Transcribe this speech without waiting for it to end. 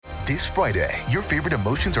This Friday, your favorite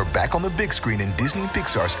emotions are back on the big screen in Disney and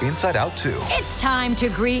Pixar's Inside Out 2. It's time to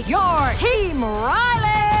greet your Team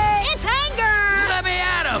Riley. It's anger. Let me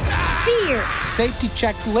at him. Fear. Safety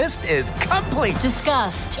checklist is complete.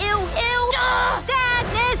 Disgust. Ew.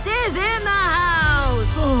 Sadness is in the house.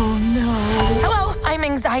 Oh, no. Hello, I'm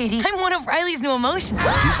anxiety. I'm one of Riley's new emotions.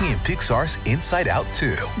 Disney and Pixar's Inside Out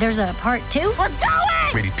 2. There's a part 2? We're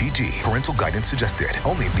going! Rated PG. Parental guidance suggested.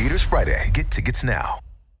 Only in theaters Friday. Get tickets now.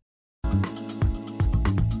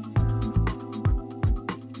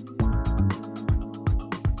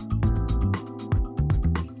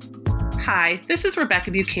 Hi, this is Rebecca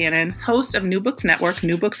Buchanan, host of New Books Network,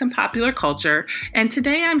 New Books in Popular Culture, and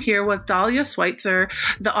today I'm here with Dahlia Schweitzer,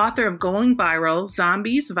 the author of Going Viral,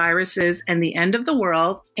 Zombies, Viruses, and the End of the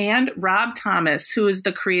World, and Rob Thomas, who is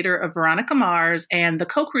the creator of Veronica Mars and the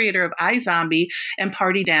co-creator of iZombie and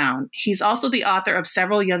Party Down. He's also the author of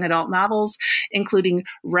several young adult novels, including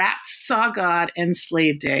Rats Saw God and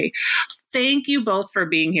Slave Day. Thank you both for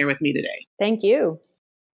being here with me today. Thank you.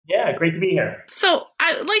 Yeah, great to be here. So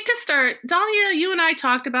I'd like to start. Dahlia, you and I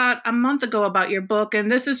talked about a month ago about your book,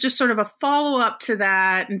 and this is just sort of a follow-up to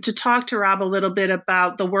that, and to talk to Rob a little bit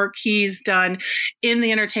about the work he's done in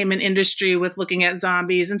the entertainment industry with looking at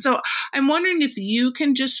zombies. And so I'm wondering if you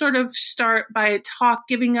can just sort of start by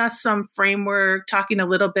giving us some framework, talking a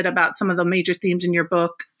little bit about some of the major themes in your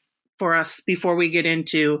book for us before we get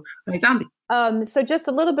into iZombie. So just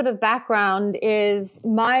a little bit of background is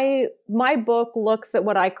my book looks at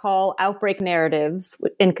what I call outbreak narratives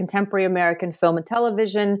in contemporary American film and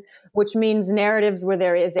television, which means narratives where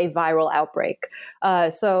there is a viral outbreak.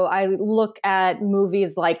 So I look at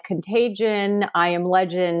movies like Contagion, I Am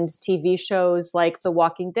Legend, TV shows like The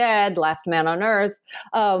Walking Dead, Last Man on Earth.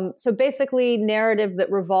 So basically narratives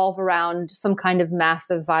that revolve around some kind of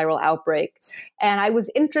massive viral outbreak. And I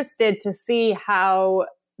was interested to see how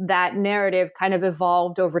that narrative kind of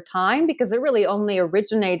evolved over time, because it really only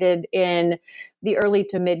originated in the early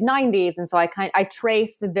to mid 90s. And so I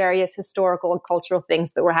trace the various historical and cultural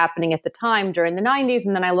things that were happening at the time during the 90s.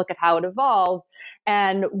 And then I look at how it evolved.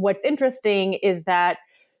 And what's interesting is that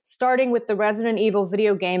starting with the Resident Evil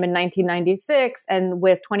video game in 1996 and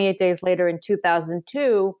with 28 Days Later in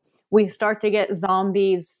 2002, we start to get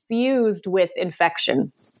zombies fused with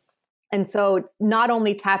infection. And so it's not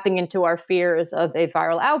only tapping into our fears of a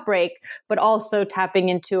viral outbreak, but also tapping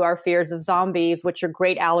into our fears of zombies, which are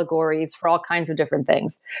great allegories for all kinds of different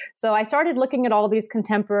things. So I started looking at all these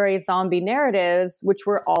contemporary zombie narratives, which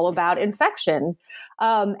were all about infection.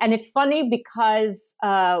 And it's funny because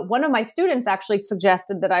one of my students actually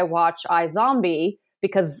suggested that I watch iZombie,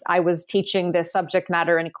 because I was teaching this subject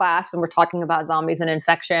matter in class and we're talking about zombies and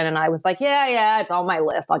infection. And I was like, yeah, it's on my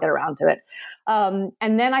list. I'll get around to it.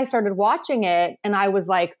 And then I started watching it and I was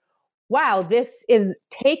like, wow, this is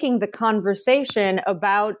taking the conversation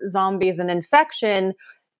about zombies and infection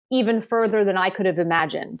even further than I could have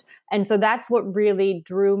imagined. And so that's what really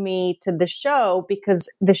drew me to the show, because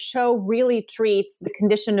the show really treats the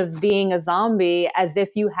condition of being a zombie as if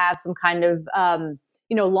you have some kind of,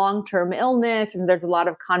 long-term illness. And there's a lot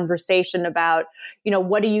of conversation about,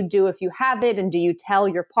 what do you do if you have it? And do you tell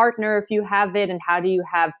your partner if you have it? And how do you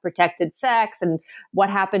have protected sex? And what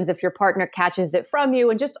happens if your partner catches it from you?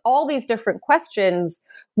 And just all these different questions,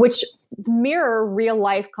 which mirror real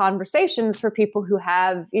life conversations for people who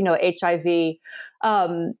have, HIV.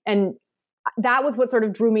 And that was what sort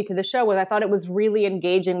of drew me to the show, was I thought it was really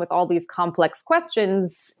engaging with all these complex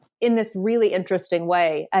questions in this really interesting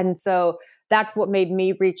way. And so that's what made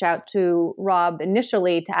me reach out to Rob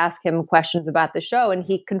initially to ask him questions about the show. And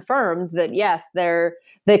he confirmed that, yes, the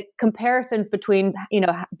comparisons between,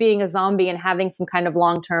 being a zombie and having some kind of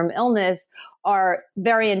long-term illness are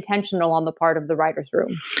very intentional on the part of the writer's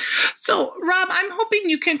room. So, Rob, I'm hoping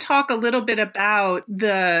you can talk a little bit about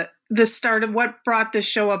the start of what brought this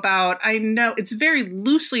show about. I know it's very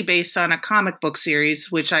loosely based on a comic book series,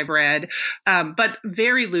 which I've read, but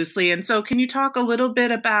very loosely. And so can you talk a little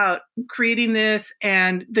bit about creating this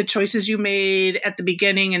and the choices you made at the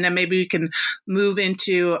beginning, and then maybe we can move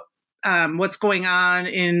into what's going on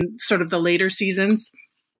in sort of the later seasons?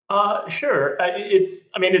 Sure.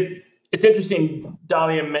 It's interesting.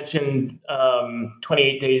 Dahlia mentioned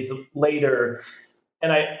 28 Days Later.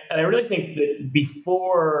 And I really think that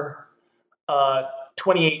before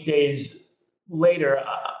 28 Days Later,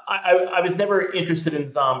 I was never interested in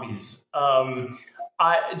zombies. And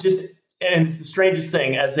it's the strangest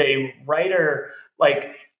thing, as a writer,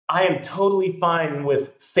 like, I am totally fine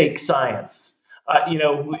with fake science.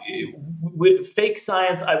 With fake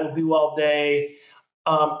science, I will do all day.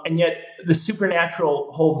 And yet the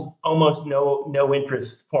supernatural holds almost no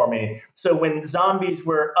interest for me. So when zombies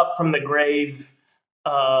were up from the grave,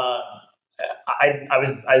 I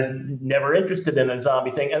was never interested in a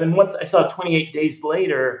zombie thing. And then once I saw 28 Days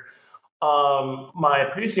Later, my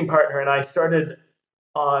producing partner and I started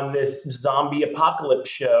on this zombie apocalypse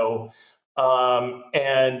show,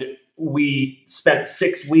 and we spent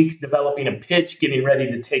 6 weeks developing a pitch, getting ready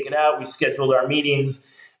to take it out. We scheduled our meetings,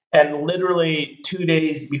 and literally 2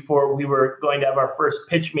 days before we were going to have our first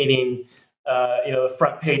pitch meeting, the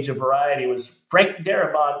front page of Variety was Frank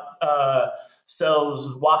Darabont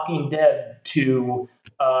sells Walking Dead to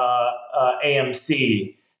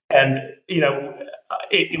AMC, and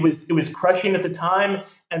it was crushing at the time,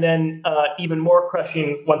 and then even more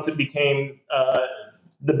crushing once it became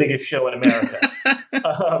the biggest show in America.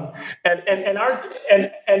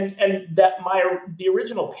 The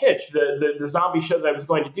original pitch, the zombie show that I was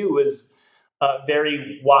going to do was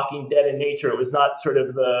very Walking Dead in nature. It was not sort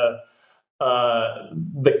of the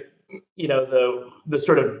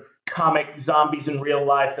sort of comic zombies in real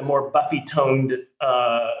life, the more Buffy toned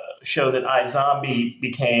show that iZombie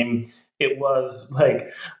became. It was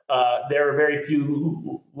like there are very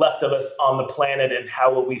few left of us on the planet, and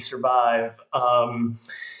how will we survive? And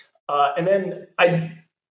then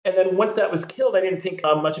once that was killed, I didn't think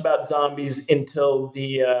much about zombies until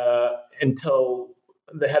the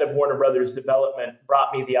head of Warner Brothers Development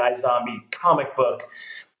brought me the iZombie comic book,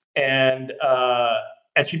 and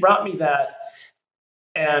she brought me that,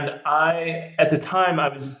 and at the time I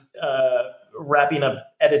was wrapping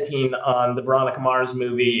up editing on the Veronica Mars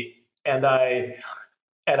movie. And I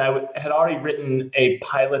had already written a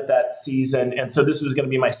pilot that season, and so this was going to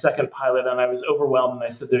be my second pilot. And I was overwhelmed, and I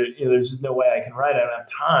said, "There's just no way I can write. I don't have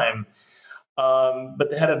time." But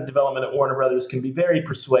the head of development at Warner Brothers can be very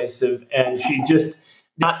persuasive, and she just did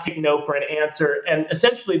not take no for an answer. And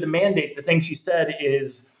essentially, the mandate, the thing she said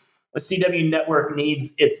is, the CW network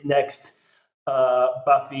needs its next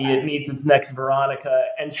Buffy, it needs its next Veronica,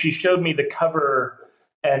 and she showed me the cover.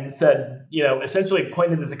 And said, essentially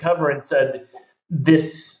pointed at the cover and said,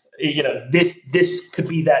 this could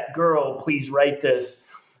be that girl. Please write this.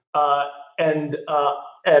 And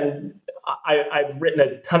I've written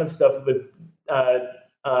a ton of stuff with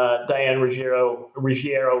Diane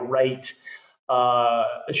Ruggiero Wright.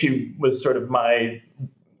 She was sort of my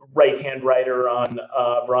right-hand writer on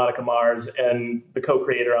Veronica Mars and the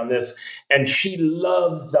co-creator on this. And she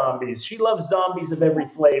loves zombies. She loves zombies of every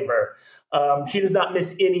flavor. She does not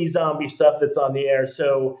miss any zombie stuff that's on the air.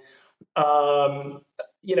 So, I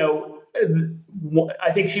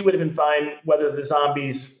think she would have been fine whether the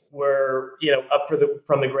zombies were, up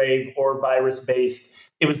from the grave or virus based.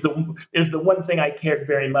 It was the one thing I cared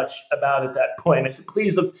very much about at that point. I said,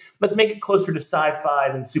 please let's make it closer to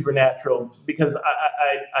sci-fi than supernatural, because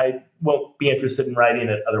I won't be interested in writing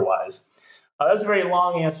it otherwise. That was a very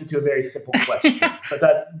long answer to a very simple question,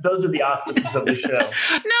 but those are the auspices of the show. No,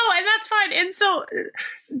 and that's fine. And so,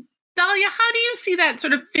 Dahlia, how do you see that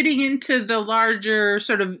sort of fitting into the larger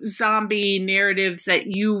sort of zombie narratives that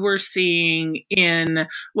you were seeing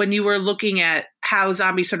when you were looking at how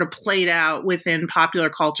zombies sort of played out within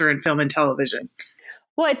popular culture and film and television?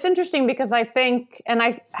 Well, it's interesting because I think, and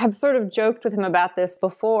I have sort of joked with him about this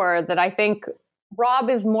before, that I think Rob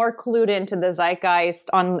is more clued into the zeitgeist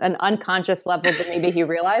on an unconscious level than maybe he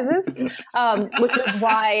realizes, which is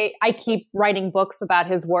why I keep writing books about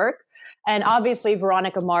his work. And obviously,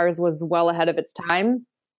 Veronica Mars was well ahead of its time.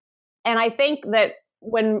 And I think that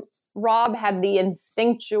when Rob had the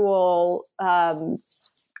instinctual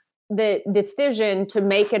the decision to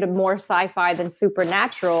make it more sci-fi than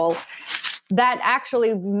supernatural, that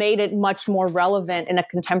actually made it much more relevant in a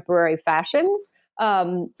contemporary fashion.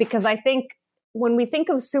 Because I think when we think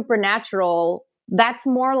of supernatural, that's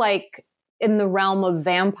more like in the realm of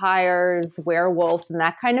vampires, werewolves, and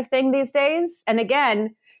that kind of thing these days. And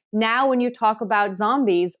again, now when you talk about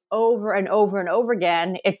zombies over and over and over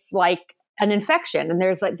again, it's like an infection. And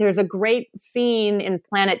there's a great scene in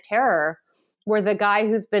Planet Terror where the guy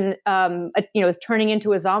who's been, is turning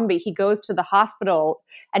into a zombie, he goes to the hospital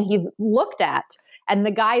and he's looked at. And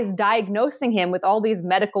the guy's diagnosing him with all these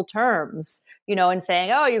medical terms, and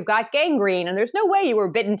saying, oh, you've got gangrene and there's no way you were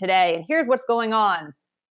bitten today. And here's what's going on.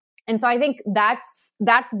 And so I think that's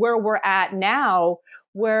where we're at now,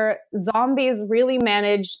 where zombies really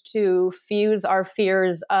managed to fuse our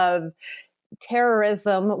fears of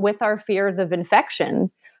terrorism with our fears of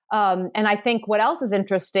infection. And I think what else is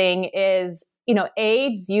interesting is,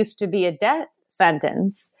 AIDS used to be a death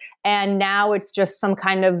sentence. And now it's just some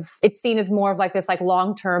kind of, it's seen as more of like this like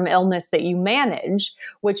long-term illness that you manage,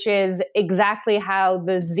 which is exactly how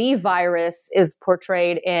the Z virus is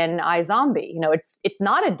portrayed in iZombie. You know, it's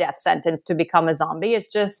not a death sentence to become a zombie. It's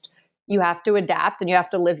just, you have to adapt and you have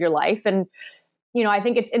to live your life. And, you know, I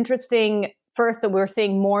think it's interesting first that we're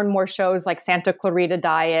seeing more and more shows like Santa Clarita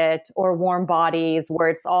Diet or Warm Bodies, where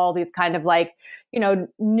it's all these kind of like, you know,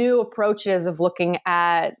 new approaches of looking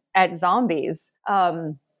at zombies.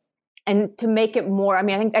 And to make it more, I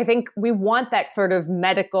mean, I think we want that sort of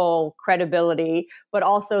medical credibility, but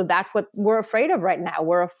also that's what we're afraid of right now.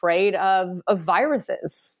 We're afraid of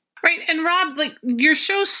viruses. Right. And Rob, like your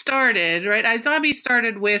show started, right? iZombie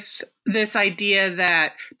started with this idea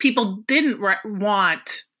that people didn't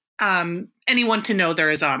want anyone to know they're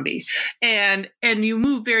a zombie. And you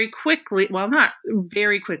move very quickly. Well, not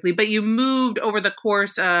very quickly, but you moved over the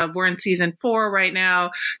course of, we're in season 4 right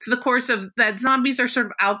now, to the course of that zombies are sort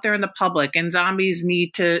of out there in the public and zombies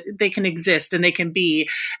they can exist and they can be.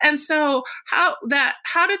 And so how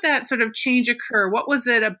did that sort of change occur? What was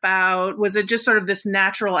it about? Was it just sort of this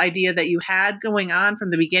natural idea that you had going on from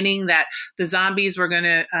the beginning that the zombies were going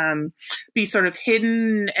to be sort of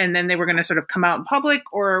hidden and then they were going to sort of come out in public?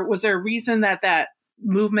 Or was there a reason that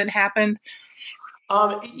movement happened?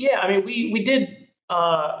 Yeah, I mean, we did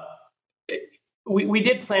we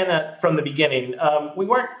did plan that from the beginning. We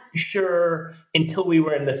weren't sure until we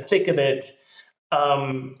were in the thick of it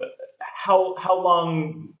how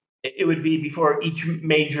long it would be before each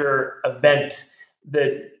major event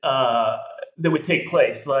that would take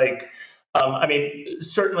place. Like, I mean,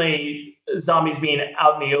 certainly zombies being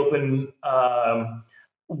out in the open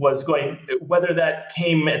was going, whether that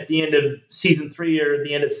came at the end of season 3 or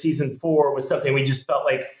the end of season 4 was something we just felt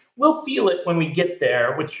like we'll feel it when we get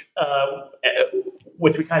there, which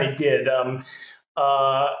we kind of did.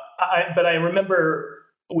 But I remember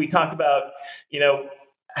we talked about, you know,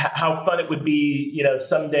 how fun it would be, you know,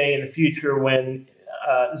 someday in the future when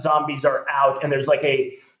zombies are out and there's like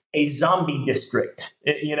a zombie district,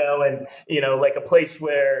 you know, and, you know, like a place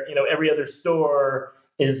where, you know, every other store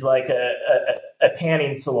is like a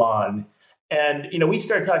tanning salon. And, you know, we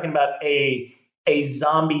started talking about a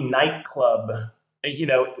zombie nightclub, you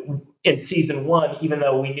know, in season 1, even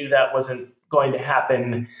though we knew that wasn't going to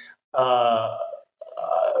happen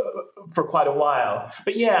for quite a while.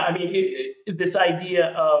 But yeah, I mean, this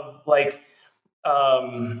idea of like,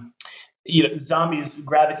 you know, zombies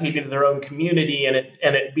gravitating to their own community and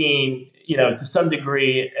it being, you know, to some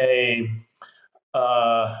degree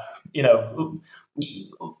you know,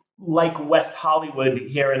 like West Hollywood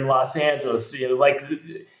here in Los Angeles, you know, like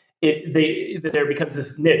there becomes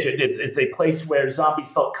this niche. It's a place where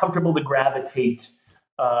zombies felt comfortable to gravitate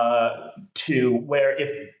to, where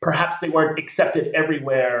if perhaps they weren't accepted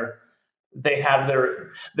everywhere, they have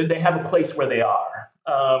a place where they are.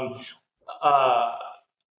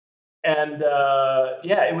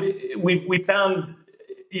 Yeah, we found.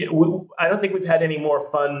 I don't think we've had any more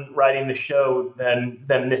fun writing the show than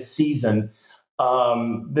this season.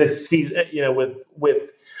 This season, you know,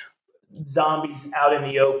 with zombies out in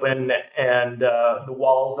the open and the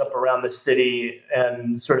walls up around the city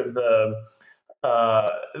and sort of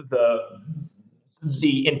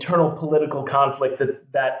the internal political conflict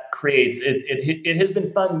that creates. It has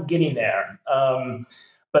been fun getting there.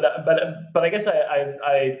 But I guess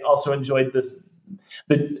I also enjoyed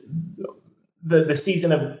the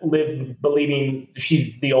season of Liv believing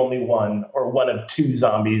she's the only one or one of 2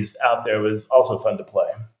 zombies out there was also fun to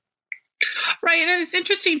play. Right. And it's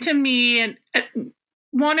interesting to me, and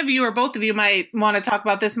one of you or both of you might want to talk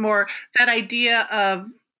about this more, that idea of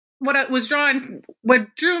what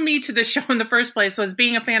drew me to the show in the first place was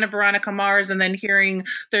being a fan of Veronica Mars and then hearing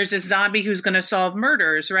there's this zombie who's going to solve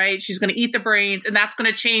murders, right? She's going to eat the brains and that's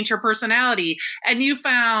going to change her personality. And you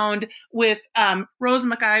found with Rose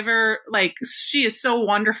McIver, like she is so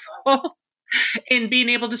wonderful in being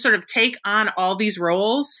able to sort of take on all these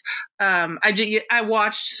roles. I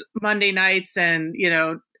watched Monday nights and, you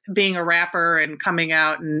know, being a rapper and coming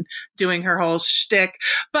out and doing her whole shtick.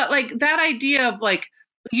 But like that idea of like,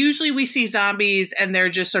 usually we see zombies and they're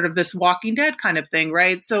just sort of this Walking Dead kind of thing,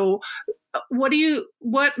 right? So what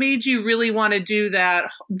made you really want to do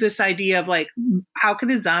this idea of like, how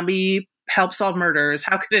can a zombie help solve murders?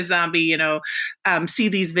 How can a zombie, you know, see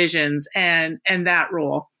these visions and that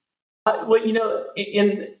role? Well, you know,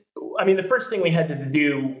 the first thing we had to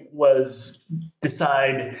do was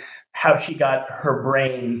decide how she got her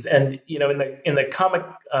brains. And, you know, in the comic,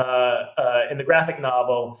 in the graphic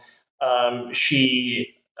novel,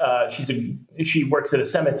 she works at a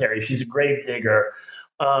cemetery. She's a grave digger.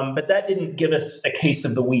 But that didn't give us a case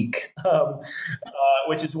of the week,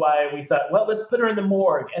 which is why we thought, well, let's put her in the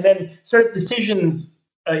morgue. And then sort of decisions,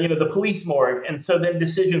 the police morgue. And so then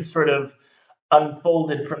decisions sort of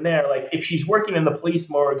unfolded from there. Like if she's working in the police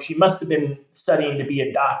morgue, she must have been studying to be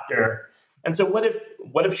a doctor. And so what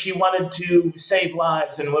if she wanted to save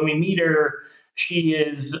lives? And when we meet her,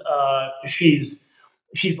 she's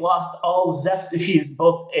lost all zest. She's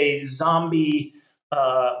both a zombie,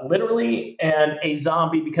 literally, and a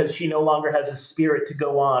zombie because she no longer has a spirit to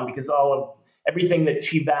go on, because all of everything that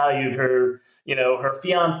she valued, her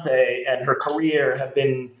fiance and her career, have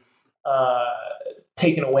been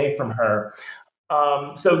taken away from her.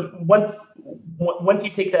 So once you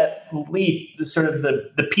take that leap,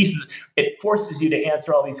 the pieces, it forces you to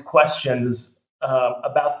answer all these questions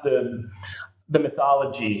about the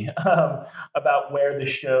mythology, about where the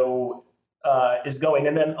show is going.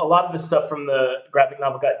 And then a lot of the stuff from the graphic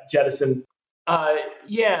novel got jettisoned.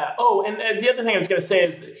 Yeah. Oh, and the other thing I was going to say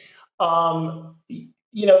is,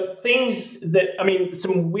 things that,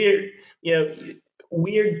 some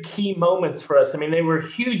weird key moments for us. I mean, they were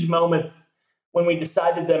huge moments when we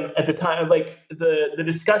decided them at the time, like the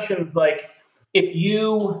discussions, like if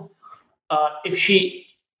she,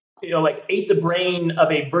 ate the brain of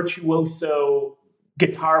a virtuoso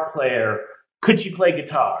guitar player, could she play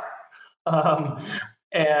guitar?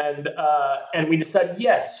 And we decided,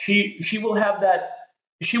 yes, she will have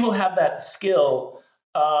that skill.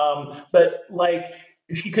 But like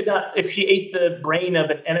she could not, if she ate the brain of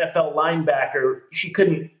an NFL linebacker, she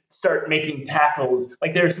couldn't start making tackles.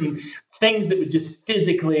 Like there are some things that we just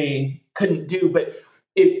physically couldn't do, but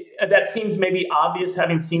that seems maybe obvious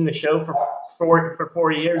having seen the show for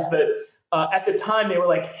 4 years. But at the time they were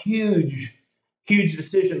like huge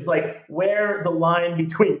decisions, like where the line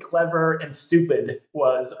between clever and stupid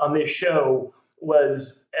was on this show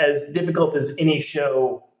was as difficult as any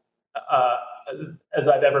show as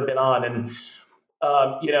I've ever been on. And,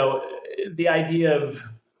 the idea of,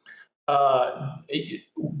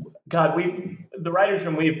 the writers'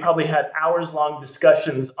 room, we've probably had hours-long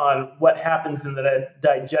discussions on what happens in the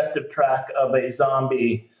digestive tract of a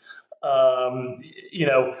zombie. What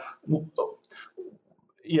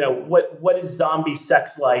is zombie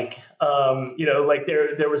sex like? Like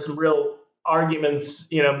there were some real arguments,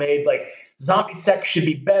 made, like zombie sex should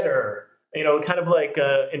be better. Kind of like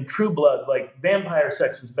in True Blood, like vampire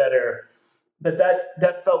sex is better. But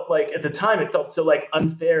that felt like, at the time, it felt so like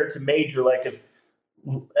unfair to Major. Like if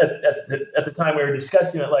at the time we were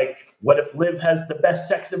discussing it, like what if Liv has the best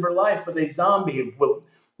sex of her life with a zombie?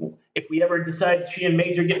 If we ever decide she and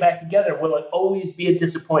Major get back together, will it always be a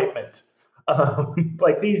disappointment?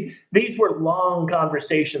 Like these were long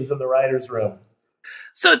conversations in the writers' room.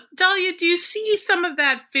 So, Dahlia, do you see some of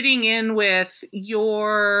that fitting in with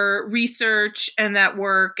your research and that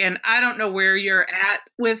work? And I don't know where you're at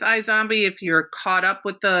with iZombie, if you're caught up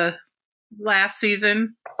with the last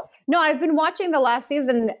season. No, I've been watching the last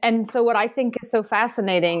season. And so what I think is so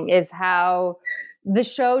fascinating is how the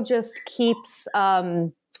show just keeps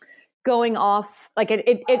going off. Like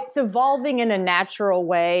it's evolving in a natural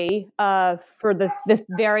way for the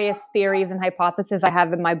various theories and hypotheses I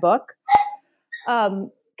have in my book. Can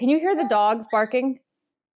you hear the dogs barking?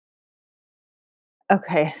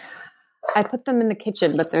 Okay. I put them in the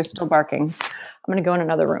kitchen, but they're still barking. I'm going to go in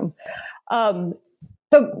another room.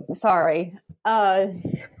 So sorry. So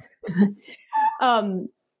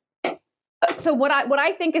what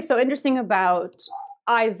I think is so interesting about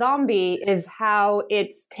iZombie is how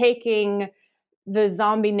it's taking the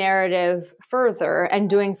zombie narrative further and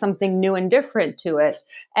doing something new and different to it.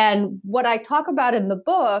 And what I talk about in the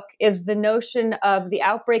book is the notion of the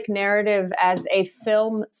outbreak narrative as a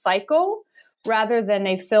film cycle rather than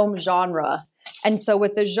a film genre. And so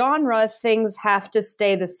with the genre, things have to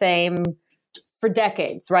stay the same for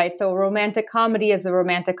decades, right? So a romantic comedy is a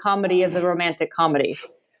romantic comedy is a romantic comedy.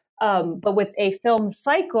 But with a film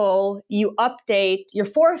cycle, you're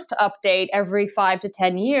forced to update every 5 to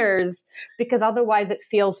 10 years because otherwise it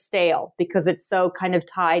feels stale because it's so kind of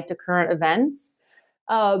tied to current events.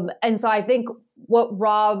 And so I think what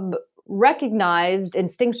Rob recognized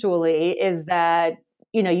instinctually is that,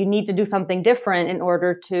 you need to do something different in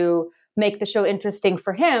order to make the show interesting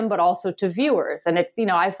for him, but also to viewers. And it's,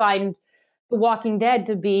 I find The Walking Dead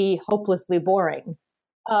to be hopelessly boring.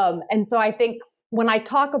 And so I think when I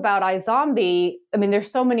talk about iZombie,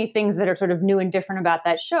 there's so many things that are sort of new and different about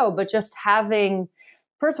that show, but just having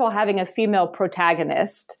a female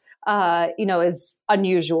protagonist, is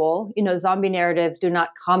unusual. Zombie narratives do not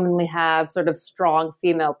commonly have sort of strong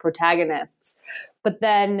female protagonists. But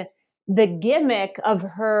then the gimmick of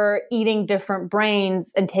her eating different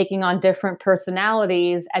brains and taking on different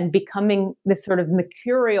personalities and becoming this sort of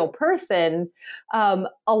mercurial person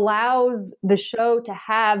allows the show to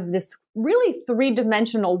have this really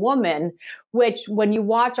three-dimensional woman, which when you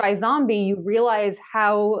watch iZombie, you realize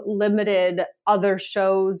how limited other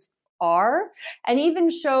shows are. And even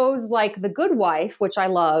shows like The Good Wife, which I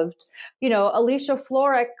loved, Alicia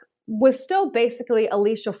Florrick was still basically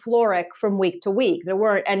Alicia Florrick from week to week. There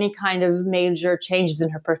weren't any kind of major changes in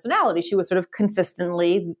her personality. She was sort of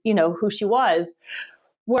consistently, who she was.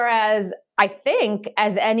 Whereas I think,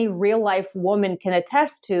 as any real life woman can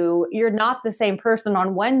attest to, you're not the same person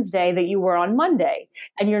on Wednesday that you were on Monday.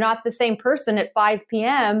 And you're not the same person at 5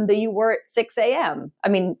 p.m. that you were at 6 a.m. I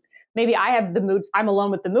mean, maybe I have the moods, I'm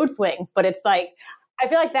alone with the mood swings, but it's like, I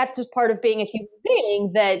feel like that's just part of being a human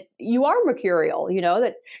being, that you are mercurial,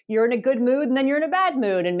 that you're in a good mood and then you're in a bad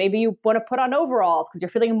mood. And maybe you want to put on overalls because you're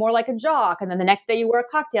feeling more like a jock. And then the next day you wear a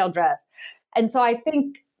cocktail dress. And so I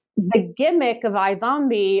think the gimmick of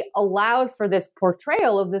iZombie allows for this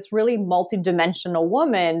portrayal of this really multidimensional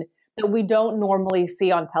woman that we don't normally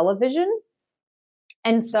see on television.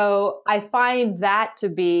 And so I find that to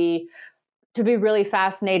be really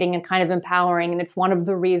fascinating and kind of empowering. And it's one of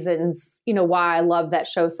the reasons, why I love that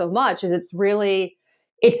show so much, is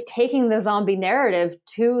it's taking the zombie narrative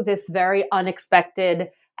to this very unexpected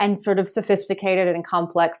and sort of sophisticated and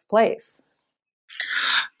complex place.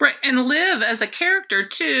 Right. And Liv as a character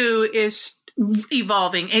too is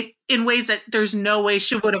evolving in ways that there's no way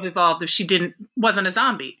she would have evolved if she wasn't a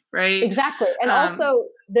zombie, right? Exactly. And also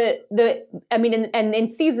in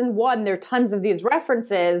season 1, there are tons of these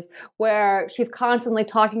references where she's constantly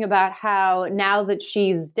talking about how now that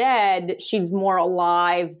she's dead, she's more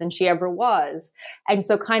alive than she ever was. And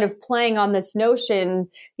so kind of playing on this notion,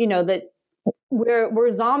 that we're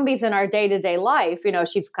zombies in our day-to-day life.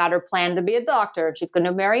 She's got her plan to be a doctor, and she's going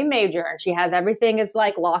to marry Major, and she has everything is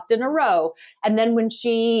like locked in a row. And then when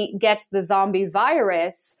she gets the zombie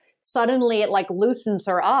virus, suddenly it like loosens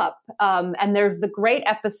her up. And there's the great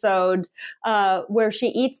episode where she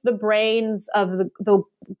eats the brains of the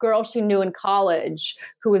girl she knew in college,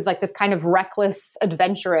 who was like this kind of reckless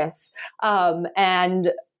adventuress.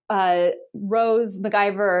 And Rose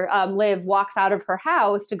McIver, Liv, walks out of her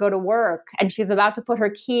house to go to work, and she's about to put her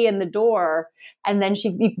key in the door. And then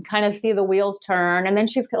you can kind of see the wheels turn. And then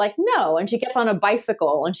she's like, no. And she gets on a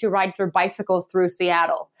bicycle and she rides her bicycle through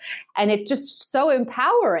Seattle. And it's just so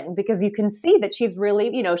empowering because you can see that she's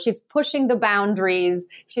really, she's pushing the boundaries.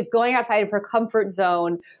 She's going outside of her comfort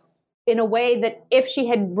zone in a way that if she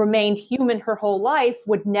had remained human her whole life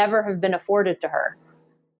would never have been afforded to her.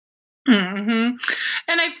 Mm-hmm.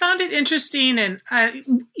 And I found it interesting, and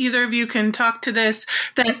either of you can talk to this,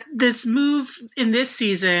 that this move in this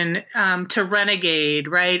season to Renegade,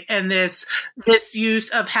 right? And this use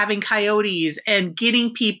of having coyotes and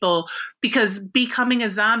getting people, because becoming a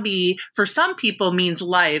zombie for some people means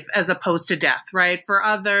life as opposed to death, right? For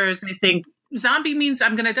others, they think zombie means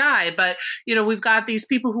I'm going to die. But, we've got these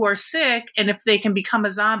people who are sick, and if they can become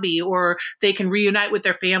a zombie, or they can reunite with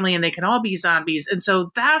their family and they can all be zombies. And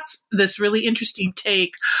so that's this really interesting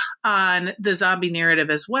take on the zombie narrative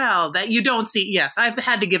as well that you don't see. Yes, I've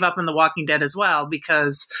had to give up on The Walking Dead as well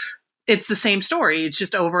because it's the same story. It's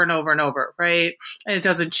just over and over and over, right? And it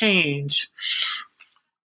doesn't change.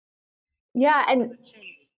 Yeah. And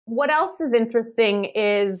what else is interesting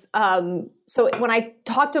is, so when I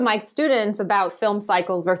talk to my students about film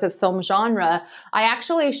cycles versus film genre, I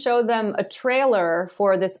actually show them a trailer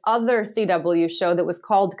for this other CW show that was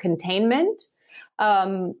called Containment.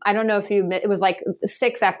 I don't know if it was like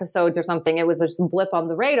 6 episodes or something. It was just a blip on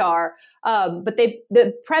the radar. But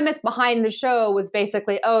the premise behind the show was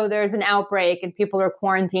basically, there's an outbreak and people are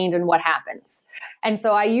quarantined and what happens. And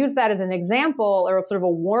so I use that as an example or sort of a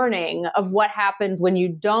warning of what happens when you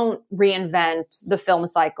don't reinvent the film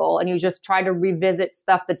cycle and you just try to revisit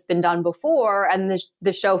stuff that's been done before, and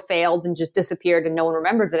the show failed and just disappeared and no one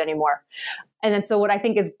remembers it anymore. And then so what I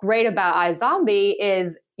think is great about iZombie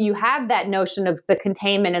is you have that notion of the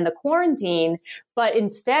containment and the quarantine, but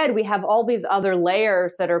instead we have all these other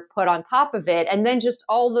layers that are put on top of it. And then just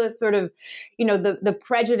all the sort of, the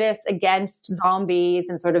prejudice against zombies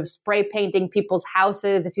and sort of spray painting people's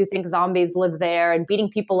houses if you think zombies live there, and beating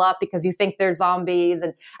people up because you think they're zombies.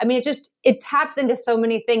 And I mean, it taps into so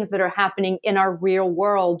many things that are happening in our real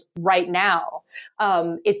world right now.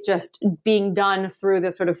 It's just being done through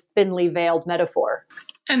this sort of thinly veiled metaphor.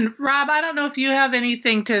 And Rob, I don't know if you have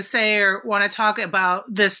anything to say or want to talk about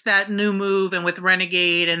that new move and with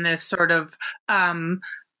Renegade and this sort of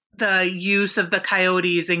the use of the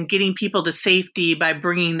coyotes and getting people to safety by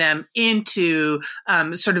bringing them into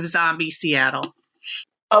sort of zombie Seattle?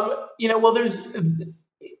 Well, there's, in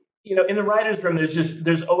the writer's room,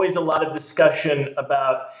 there's always a lot of discussion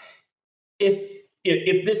about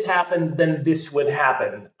if this happened, then this would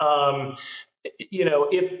happen.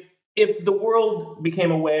 If the world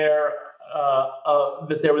became aware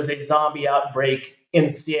that there was a zombie outbreak in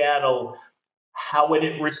Seattle, how would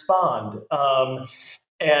it respond?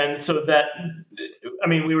 And so that,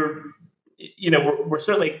 we're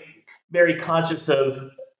certainly very conscious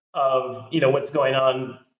of what's going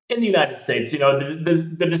on in the United States.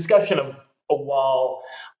 The discussion of a wall.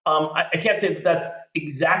 I can't say that that's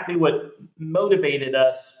exactly what motivated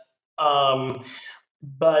us,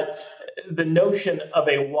 but the notion of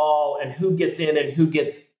a wall and who gets in and who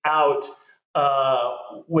gets out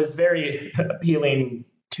was very appealing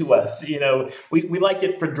to us. We liked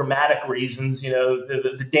it for dramatic reasons.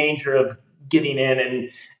 The danger of getting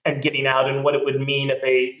in and getting out, and what it would mean if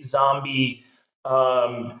a zombie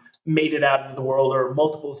made it out into the world, or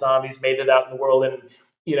multiple zombies made it out in the world, and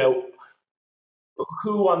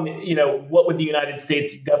what would the United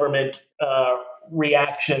States government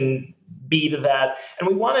reaction be to that? And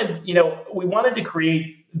we wanted to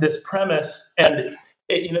create this premise. And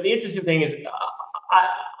the interesting thing is,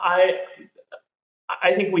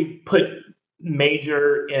 I think we put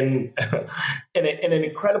Major in an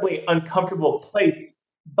incredibly uncomfortable place,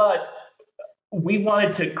 but we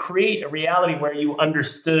wanted to create a reality where you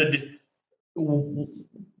understood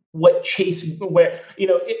what Chase, where,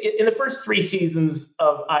 in the first 3 seasons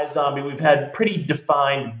of iZombie, we've had pretty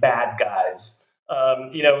defined bad guys.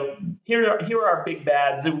 Here are our big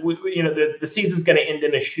bads. The season's going to end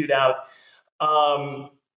in a shootout.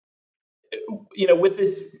 With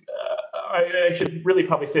this, I should really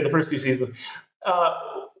probably say the first 2 seasons.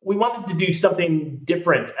 We wanted to do something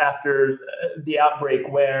different after the outbreak,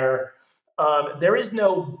 where there is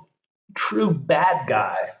no true bad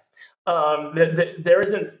guy. There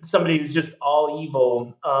isn't somebody who's just all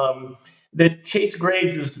evil. That Chase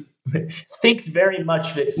Graves thinks very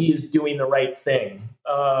much that he is doing the right thing,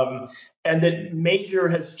 and that Major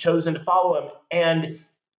has chosen to follow him. And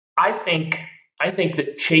I think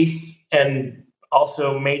that Chase, and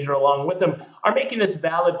also Major along with him, are making this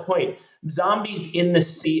valid point. Zombies in the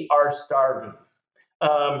sea are starving.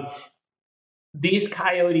 These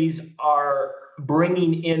coyotes are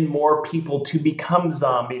bringing in more people to become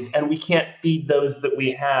zombies, and we can't feed those that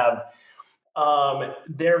we have.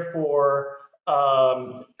 Therefore,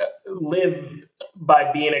 live by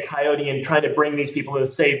being a coyote and trying to bring these people to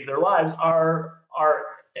save their lives are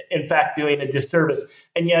in fact doing a disservice.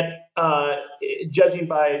 And yet, judging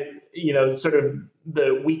by sort of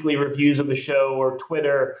the weekly reviews of the show or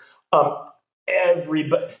Twitter,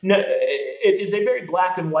 it is a very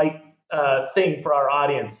black and white thing for our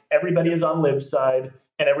audience. Everybody is on Liv's side,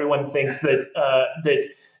 and everyone thinks that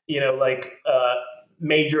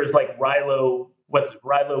Major is like Rilo. What's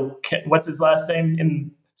his last name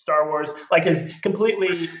in Star Wars? Like, is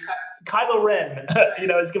completely Kylo Ren.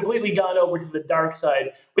 Has completely gone over to the dark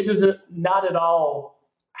side, which is not at all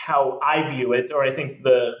how I view it, or I think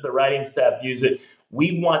the writing staff views it.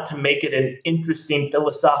 We want to make it an interesting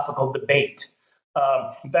philosophical debate.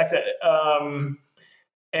 In fact,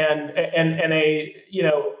 I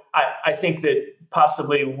think that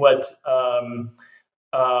possibly what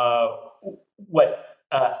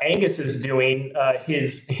Angus is doing,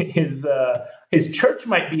 his church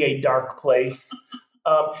might be a dark place.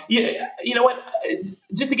 You know what?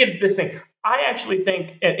 Just to get this thing, I actually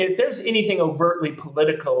think if there's anything overtly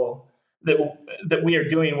political that we are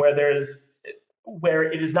doing, where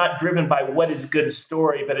it is not driven by what is good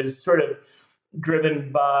story, but it is sort of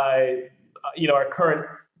driven by our current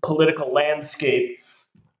political landscape,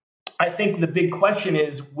 I think the big question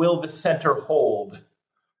is, will the center hold?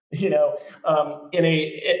 I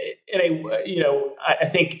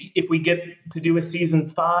think if we get to do a season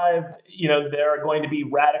 5, there are going to be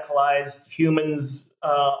radicalized humans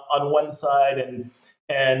on one side and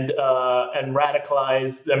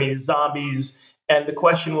radicalized, zombies. And the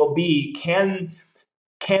question will be, can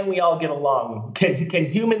we all get along? Can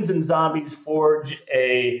humans and zombies forge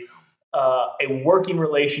a working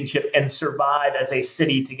relationship and survive as a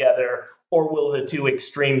city together, or will the two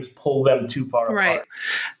extremes pull them too far apart?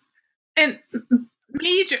 And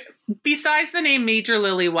Major, besides the name Major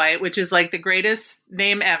Lillywhite, which is like the greatest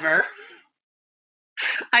name ever,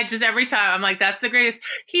 every time I'm like, that's the greatest.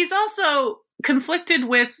 He's also conflicted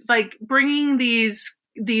with like bringing these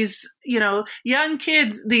these, young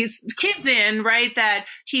kids, these kids in, right, that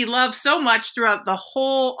he loves so much throughout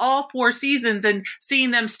all 4 seasons, and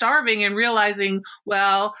seeing them starving and realizing,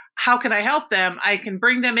 well, how can I help them? I can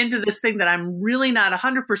bring them into this thing that I'm really not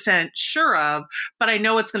 100% sure of, but I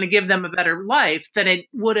know it's going to give them a better life than it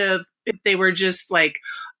would have if they were just like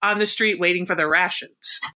on the street waiting for their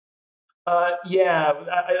rations.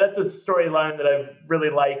 That's a storyline that I've really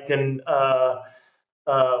liked, and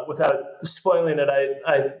without spoiling it,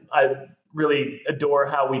 I really adore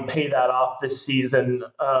how we pay that off this season.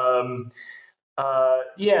 I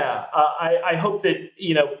hope that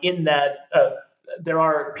in that there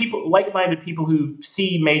are like-minded people who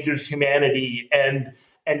see Major's humanity and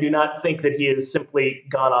do not think that he has simply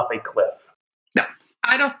gone off a cliff. No,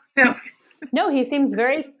 I don't. No. No, he seems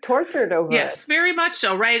very tortured over it. Yes, very much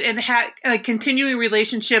so, right? And continuing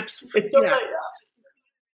relationships. It's so right.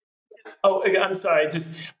 Oh, I'm sorry. Just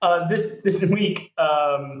this week,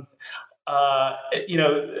 at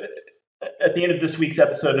the end of this week's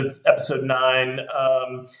episode, it's episode 9.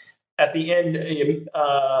 At the end,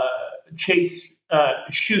 Chase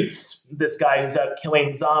shoots this guy who's out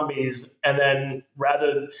killing zombies, and then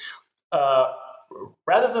rather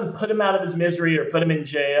than put him out of his misery or put him in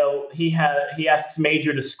jail, he asks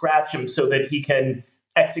Major to scratch him so that he can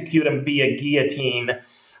execute him via guillotine.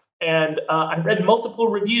 And I read multiple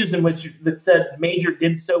reviews that said Major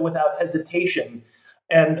did so without hesitation.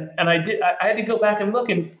 And I had to go back and look,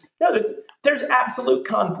 and there's absolute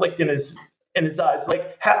conflict in his eyes.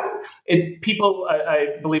 Like how it's people,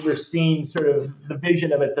 I believe, are seeing sort of the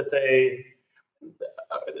vision of it that they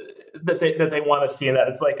want to see in that.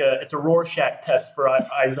 It's like it's a Rorschach test for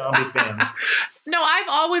iZombie fans. No, I've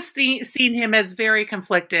always seen him as very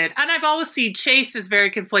conflicted, and I've always seen Chase as very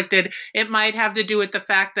conflicted. It might have to do with the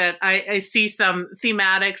fact that I see some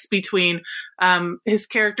thematics between his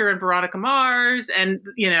character and Veronica Mars, and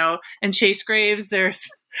Chase Graves. There's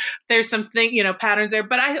something, patterns there,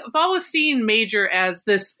 but I've always seen Major as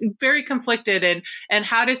this very conflicted, and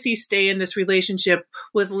how does he stay in this relationship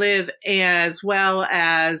with Liv as well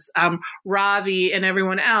as Ravi and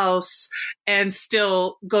everyone else, and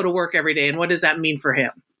still go to work every day, and what does that mean for him?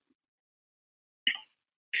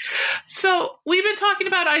 So we've been talking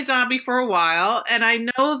about iZombie for a while, and I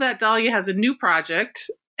know that Dahlia has a new project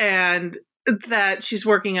and that she's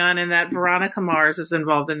working on, and that Veronica Mars is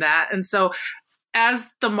involved in that, and so as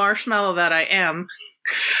the marshmallow that I am,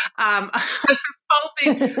 I'm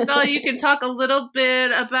hoping, Dahlia, you can talk a little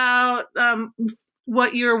bit about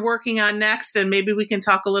what you're working on next, and maybe we can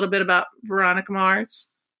talk a little bit about Veronica Mars.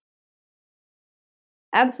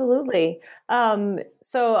 Absolutely.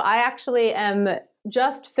 So I actually am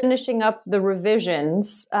just finishing up the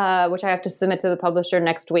revisions, which I have to submit to the publisher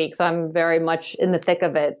next week. So I'm very much in the thick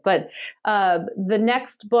of it. But the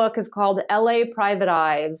next book is called LA Private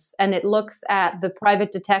Eyes, and it looks at the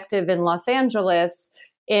private detective in Los Angeles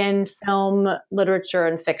in film, literature,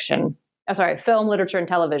 and fiction. Film, literature, and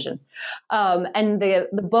television. And the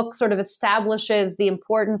book sort of establishes the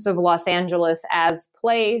importance of Los Angeles as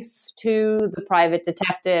place to the private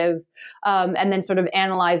detective, and then sort of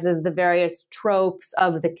analyzes the various tropes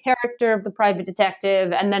of the character of the private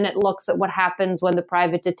detective. And then it looks at what happens when the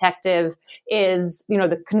private detective is,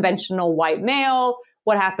 the conventional white male.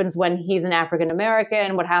 What happens when he's an African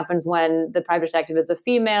American? What happens when the private detective is a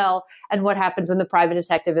female? And what happens when the private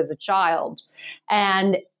detective is a child?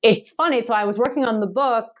 And it's funny. So I was working on the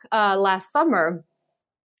book last summer,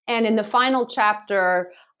 and in the final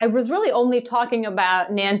chapter, I was really only talking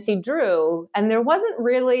about Nancy Drew, and there wasn't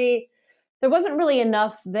really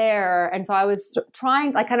enough there. And so I was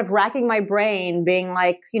trying, kind of racking my brain, being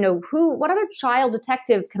like, what other child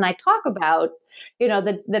detectives can I talk about,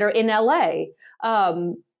 that are in LA?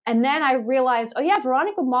 And then I realized,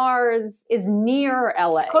 Veronica Mars is near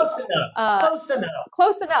LA. Close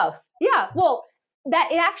enough. Yeah. Well, that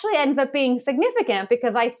it actually ends up being significant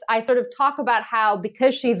because I sort of talk about how,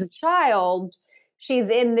 because she's a child, she's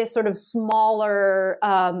in this sort of smaller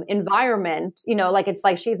environment, it's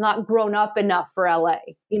like she's not grown up enough for LA,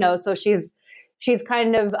 so she's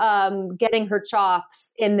kind of getting her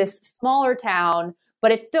chops in this smaller town,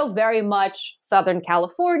 but it's still very much Southern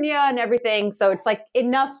California and everything. So it's like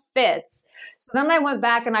enough fits. So then I went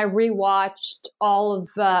back and I rewatched all of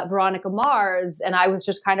Veronica Mars, and I was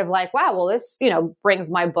just kind of like, wow, well, this, brings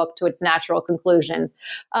my book to its natural conclusion.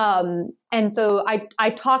 And so I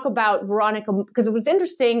talk about Veronica because what's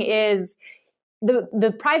interesting is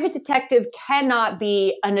the private detective cannot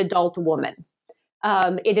be an adult woman.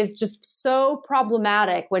 It is just so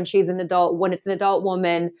problematic when it's an adult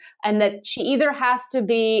woman, and that she either has to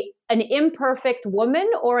be an imperfect woman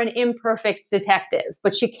or an imperfect detective,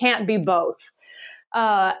 but she can't be both.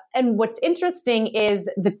 And what's interesting is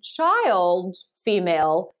the child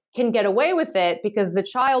female can get away with it because the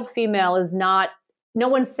child female is not, no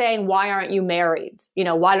one's saying, why aren't you married?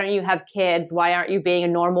 Why don't you have kids? Why aren't you being a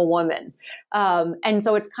normal woman? And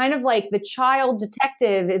so it's kind of like the child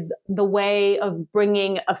detective is the way of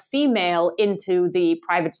bringing a female into the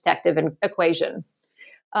private detective equation.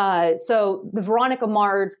 So the Veronica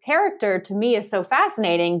Mars character to me is so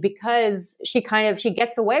fascinating because she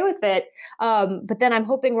gets away with it. But then I'm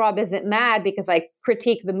hoping Rob isn't mad because I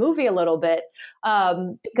critique the movie a little bit,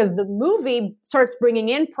 because the movie starts bringing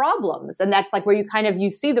in problems. And that's like where you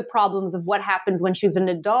see the problems of what happens when she's an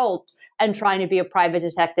adult and trying to be a private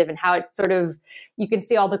detective and how it's you can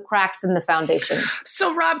see all the cracks in the foundation.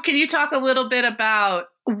 So Rob, can you talk a little bit about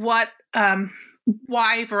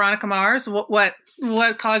why Veronica Mars? What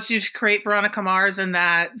caused you to create Veronica Mars, and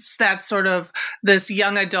that's sort of this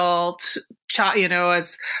young adult child,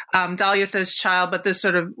 as Dahlia says, child, but this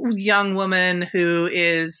sort of young woman who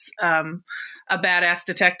is a badass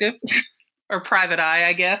detective or private eye,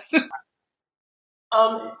 I guess.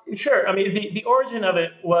 Sure. I mean, the origin of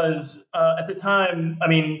it was at the time. I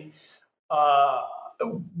mean,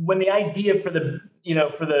 when the idea for the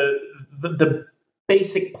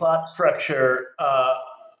basic plot structure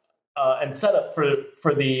and setup for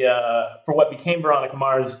what became Veronica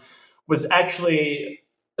Mars was actually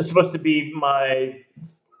supposed to be my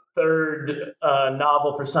third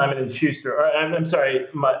novel for Simon and Schuster, or I'm sorry,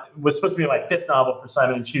 was supposed to be my fifth novel for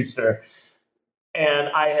Simon and Schuster, and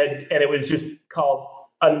it was just called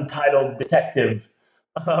Untitled Detective,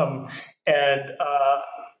 and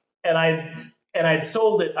I'd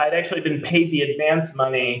sold it. I'd actually been paid the advance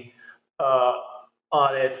money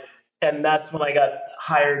on it, and that's when I got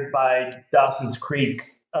hired by Dawson's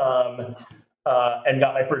Creek and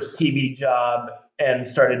got my first TV job and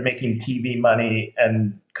started making TV money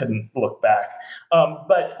and couldn't look back.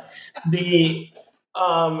 But at the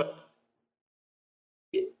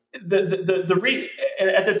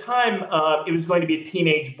time, it was going to be a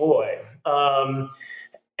teenage boy,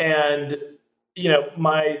 and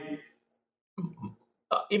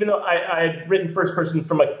even though I had written first person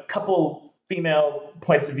from a couple female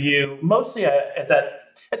points of view, mostly at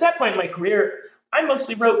that point in my career, I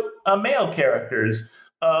mostly wrote male characters.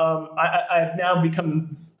 I've now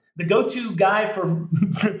become the go-to guy for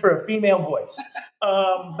a female voice.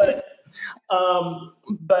 But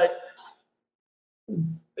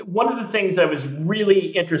one of the things I was really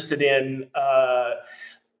interested in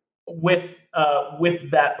with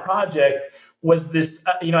that project was this.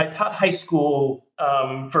 I taught high school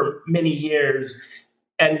for many years,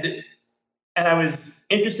 and I was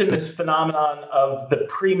interested in this phenomenon of the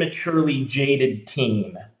prematurely jaded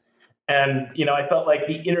teen. And, I felt like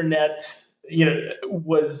the internet,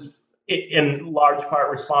 was in large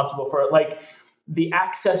part responsible for it. Like the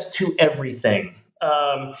access to everything.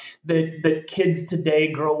 That kids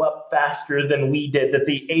today grow up faster than we did, that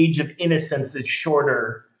the age of innocence is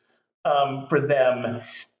shorter for them.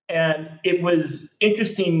 And it was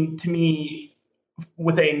interesting to me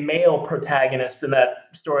with a male protagonist in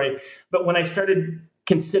that story. But when I started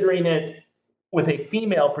considering it with a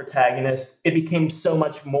female protagonist, it became so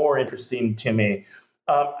much more interesting to me.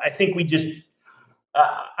 I think we just,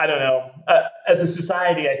 I don't know, as a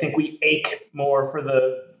society, I think we ache more for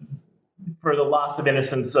the loss of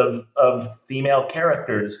innocence of female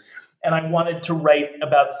characters. And I wanted to write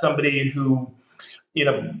about somebody who,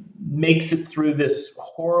 makes it through this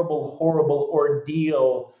horrible, horrible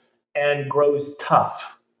ordeal and grows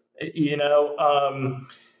tough. The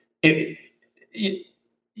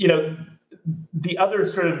other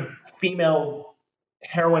sort of female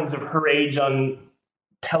heroines of her age on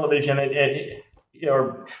television,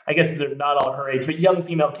 or I guess they're not all her age, but young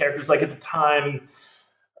female characters, like at the time,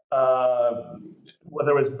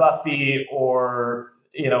 whether it was Buffy or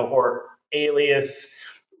Alias,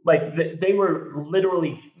 like they were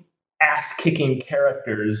literally ass-kicking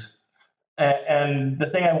characters. And the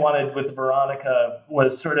thing I wanted with Veronica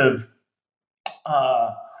was sort of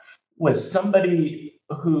was somebody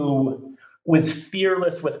who was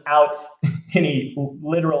fearless without any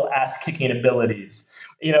literal ass-kicking abilities.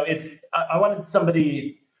 I wanted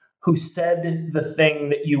somebody who said the thing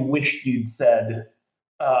that you wished you'd said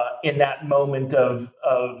in that moment of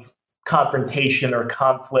confrontation or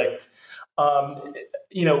conflict.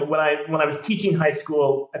 When I was teaching high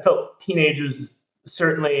school, I felt teenagers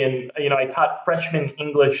certainly, and I taught freshman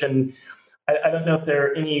English, and I don't know if there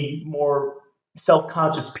are any more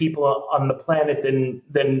self-conscious people on the planet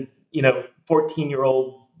than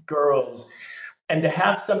 14-year-old girls. And to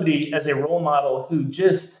have somebody as a role model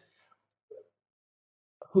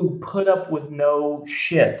who put up with no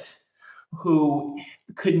shit, who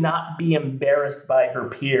could not be embarrassed by her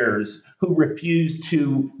peers, who refused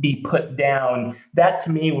to be put down. That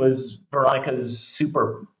to me was Veronica's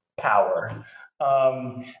superpower.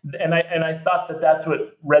 And I thought that that's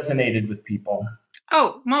what resonated with people.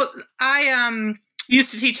 Oh, I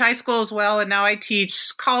used to teach high school as well, and now I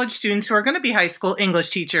teach college students who are going to be high school English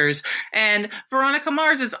teachers. And Veronica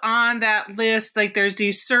Mars is on that list. Like, there's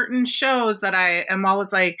these certain shows that I am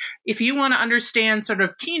always like, if you want to understand sort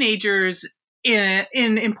of teenagers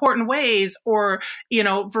in important ways, or, you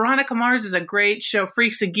know, Veronica Mars is a great show.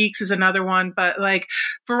 Freaks and Geeks is another one, but like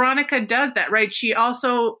Veronica does that, right? She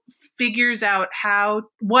also figures out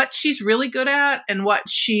what she's really good at and what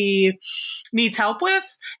she needs help with,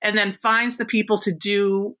 and then finds the people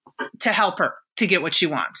to help her to get what she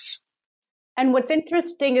wants. And what's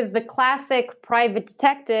interesting is the classic private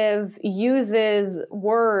detective uses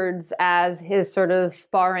words as his sort of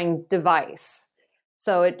sparring device.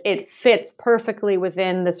 So it fits perfectly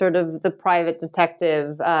within the sort of the private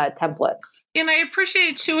detective template. And I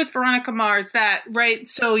appreciate too with Veronica Mars that, right,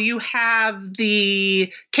 so you have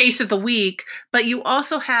the case of the week, but you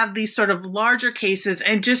also have these sort of larger cases,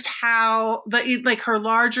 and just how, like her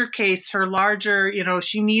larger case, you know,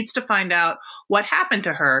 she needs to find out what happened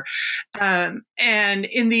to her. And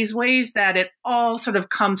in these ways that it all sort of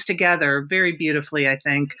comes together very beautifully, I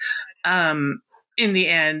think. In the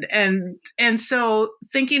end. And so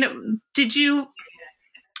thinking,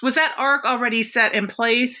 was that arc already set in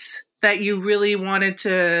place that you really wanted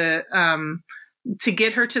to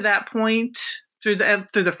get her to that point through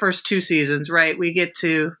the first two seasons, right? We get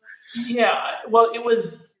to. Yeah, well, it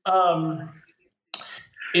was, I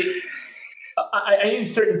knew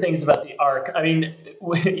certain things about the arc. I mean,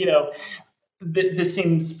 you know, this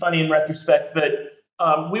seems funny in retrospect, but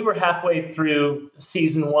we were halfway through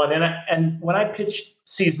season one, and when I pitched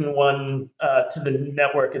season one to the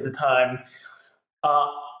network at the time,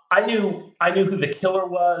 I knew who the killer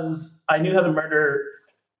was. I knew how the murder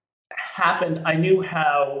happened. I knew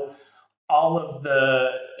how all of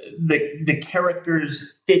the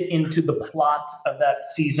characters fit into the plot of that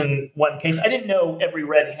season one case. I didn't know every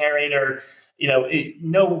red herring, or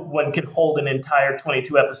no one can hold an entire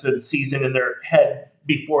 22 episode season in their head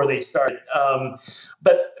before they start.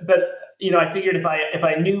 But I figured if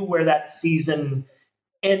I knew where that season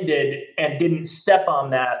ended and didn't step on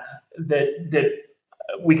that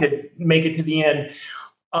we could make it to the end.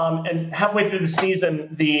 And halfway through the season,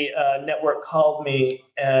 the network called me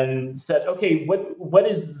and said, "Okay, what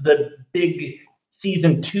is the big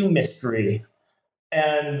season 2 mystery?"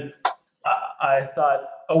 And I thought,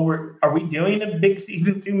 are we doing a big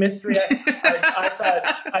season 2 mystery?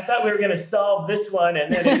 I thought we were going to solve this one,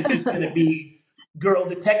 and then it was just going to be Girl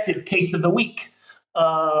Detective Case of the Week.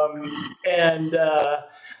 And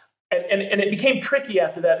it became tricky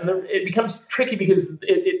after that. And it becomes tricky because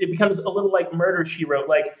it becomes a little like Murder, She Wrote.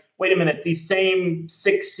 Like, wait a minute, these same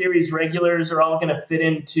 6 series regulars are all going to fit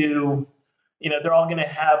into, they're all going to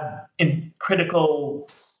have critical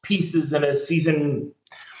pieces in a season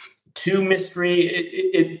 2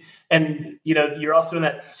 mystery. And you're also in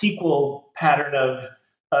that sequel pattern of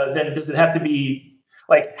then does it have to be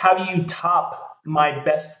like, how do you top my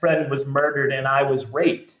best friend was murdered and I was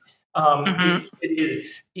raped?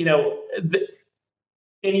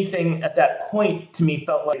 Anything at that point to me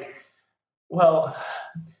felt like, well,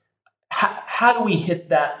 how do we hit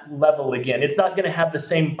that level again? It's not going to have the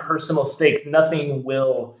same personal stakes. Nothing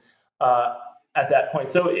will at that point.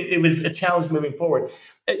 So it was a challenge moving forward.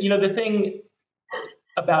 The thing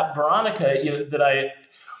about Veronica,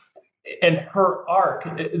 and her arc,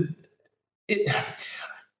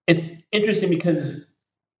 it's interesting because,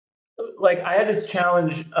 like, I had this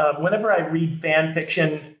challenge whenever I read fan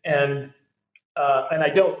fiction, and I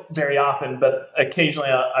don't very often, but occasionally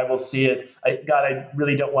I will see it. I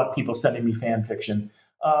really don't want people sending me fan fiction.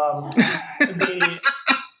 And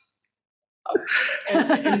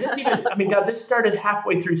this even, this started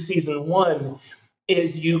halfway through season 1.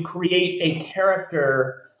 Is you create a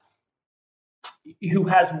character who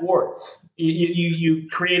has warts. You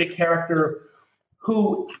create a character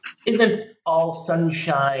who isn't all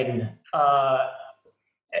sunshine. And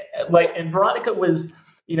Veronica was,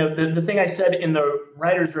 the thing I said in the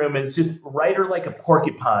writer's room is just write her like a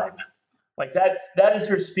porcupine. Like that is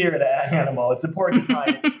her spirit animal. It's a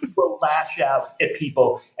porcupine. She will lash out at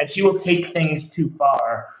people, and she will take things too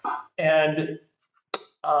far. And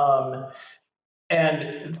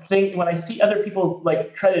when I see other people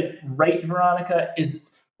like try to write Veronica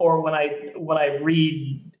or when I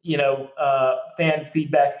read, fan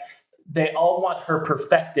feedback, they all want her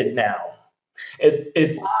perfected now.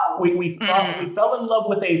 It's wow. we fell in love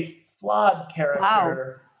with a flawed character.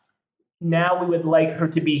 Wow. now we would like her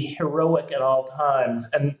to be heroic at all times,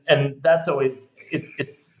 and that's always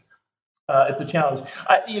it's a challenge.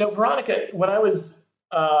 Veronica, when I was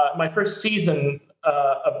my first season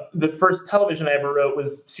of the first television I ever wrote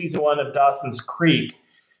was season 1 of Dawson's Creek,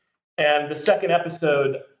 and the second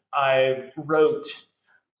episode I wrote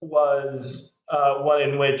was one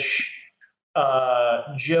in which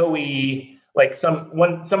Joey, like some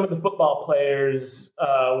of the football players,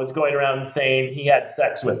 was going around saying he had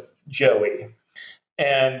sex with Joey,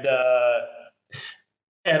 and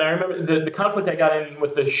I remember the conflict I got in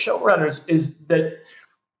with the showrunners is that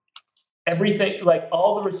everything, like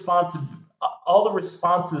all the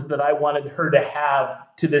responses that I wanted her to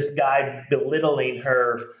have to this guy belittling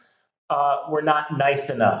her were not nice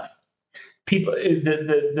enough. People,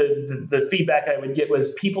 the feedback I would get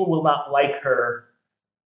was people will not like her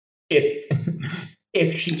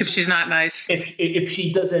if she's not nice, if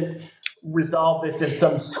she doesn't resolve this in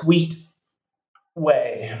some sweet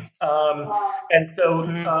way. And so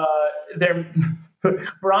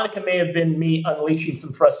Veronica may have been me unleashing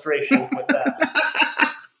some frustration with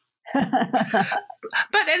that.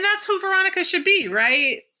 And that's who Veronica should be,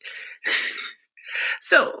 right?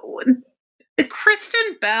 So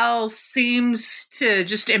Kristen Bell seems to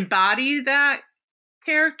just embody that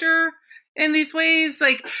character in these ways.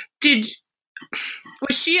 Like, was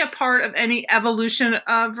she a part of any evolution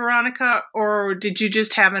of Veronica, or did you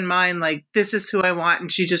just have in mind, like, this is who I want,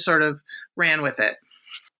 and she just sort of ran with it?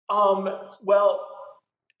 Well,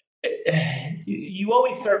 you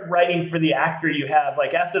always start writing for the actor you have.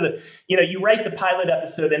 Like after you write the pilot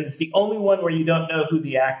episode, and it's the only one where you don't know who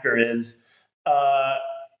the actor is.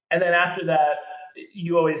 And then after that,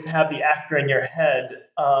 you always have the actor in your head.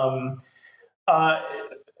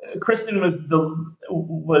 Kristen was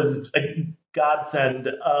a godsend.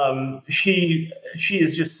 She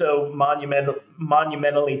is just so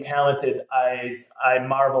monumentally talented. I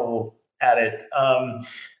marvel at it.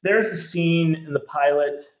 There's a scene in the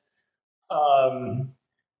pilot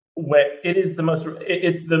where it's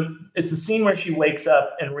the scene where she wakes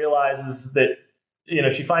up and realizes that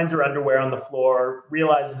she finds her underwear on the floor,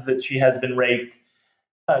 realizes that she has been raped,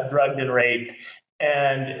 drugged and raped,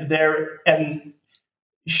 and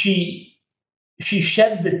she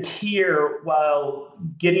sheds a tear while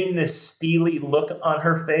getting this steely look on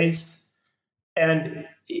her face. And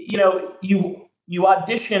you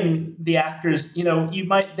audition the actors, they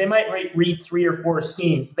might read 3 or 4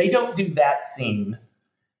 scenes. They don't do that scene.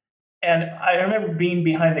 And I remember being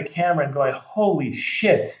behind the camera and going, holy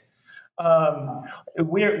shit.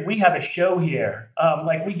 We have a show here. Oh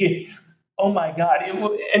my God.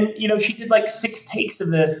 She did like 6 takes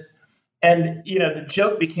of this. And, the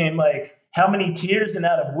joke became like, how many tears and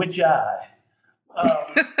out of which eye?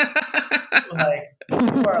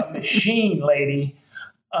 You are a machine, lady.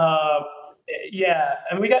 Yeah.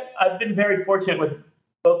 And I've been very fortunate with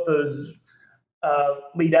both those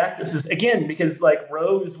lead actresses, again, because like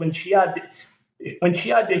Rose, when she auditioned,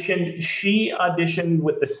 she auditioned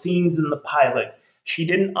with the scenes in the pilot. She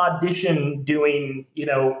didn't audition doing,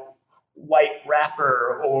 white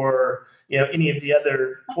rapper or, any of the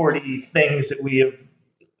other 40 things that we have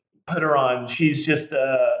put her on. She's just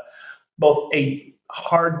both a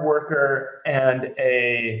hard worker and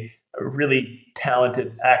a really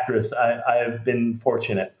talented actress. I have been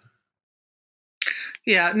fortunate.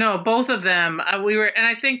 Yeah, no, both of them. And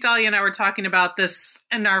I think Dahlia and I were talking about this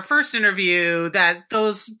in our first interview, that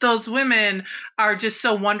those women are just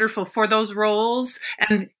so wonderful for those roles,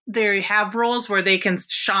 and they have roles where they can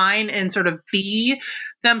shine and sort of be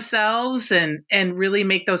themselves and really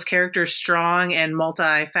make those characters strong and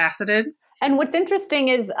multifaceted. And what's interesting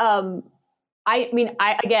is,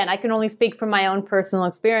 I can only speak from my own personal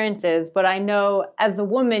experiences, but I know as a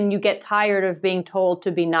woman, you get tired of being told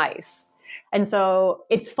to be nice. And so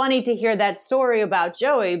it's funny to hear that story about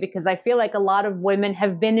Joey, because I feel like a lot of women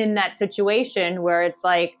have been in that situation where it's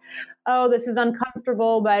like, oh, this is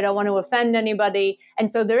uncomfortable, but I don't want to offend anybody.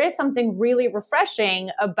 And so there is something really refreshing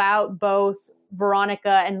about both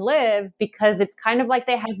Veronica and Liv, because it's kind of like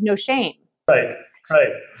they have no shame. Right.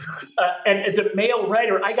 And as a male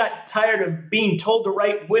writer, I got tired of being told to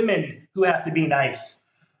write women who have to be nice.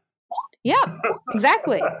 Yeah,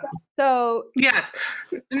 exactly. So yes,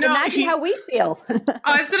 imagine how we feel.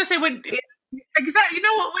 I was going to say, exactly.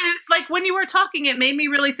 When you were talking, it made me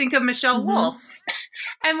really think of Michelle Wolf,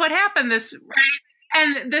 and what happened right?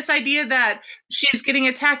 And this idea that she's getting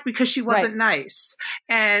attacked because she wasn't nice,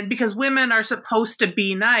 and because women are supposed to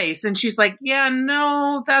be nice. And she's like, yeah,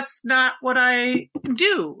 no, that's not what I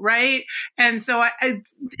do. Right. And so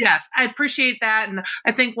yes, I appreciate that. And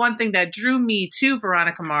I think one thing that drew me to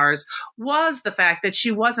Veronica Mars was the fact that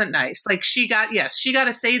she wasn't nice. Like she got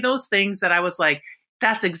to say those things that I was like,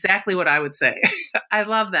 that's exactly what I would say. I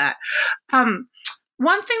love that.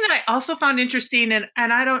 One thing that I also found interesting, and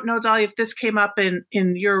I don't know, Dolly, if this came up in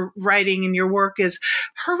your writing and your work, is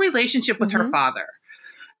her relationship with her father,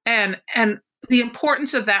 and the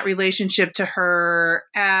importance of that relationship to her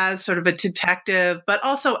as sort of a detective, but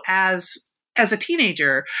also as a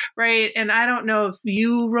teenager, right? And I don't know if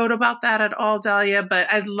you wrote about that at all, Dahlia,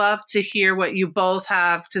 but I'd love to hear what you both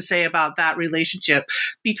have to say about that relationship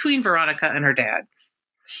between Veronica and her dad.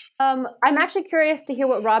 I'm actually curious to hear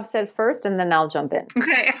what Rob says first, and then I'll jump in.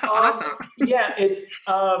 Okay, awesome. Yeah, it's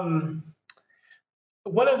one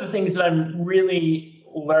of the things that I'm really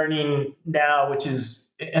learning now, which is,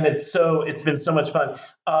 and it's been so much fun.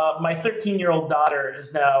 My 13-year-old daughter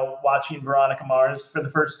is now watching Veronica Mars for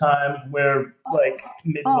the first time. We're like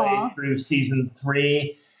midway through season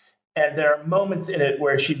 3, and there are moments in it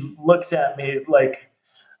where she looks at me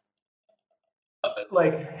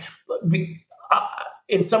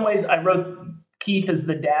in some ways, I wrote Keith as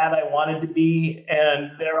the dad I wanted to be,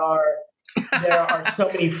 and there are so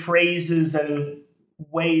many phrases and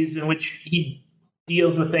ways in which he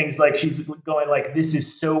deals with things. Like she's going like, "This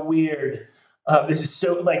is so weird. This is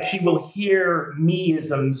so," like she will hear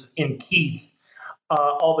me-isms in Keith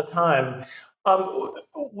all the time.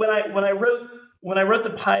 When I wrote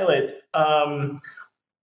the pilot, I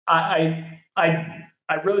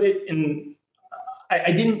wrote it in.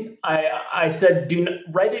 I said, do not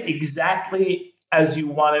write it exactly as you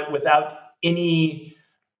want it without any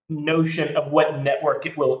notion of what network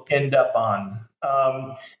it will end up on.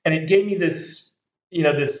 And it gave me this,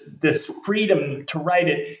 this freedom to write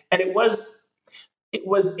it. And it was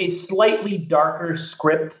a slightly darker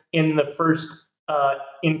script in the first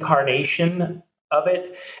incarnation of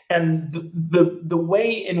it. And the way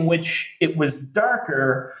in which it was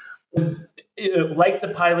darker was, like the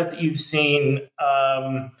pilot that you've seen,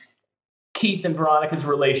 Keith and Veronica's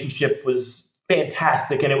relationship was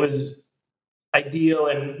fantastic, and it was ideal,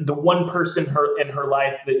 and the one person in her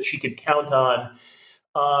life that she could count on.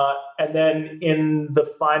 And then in the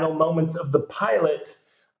final moments of the pilot,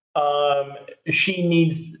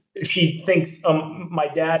 she thinks my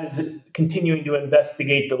dad is continuing to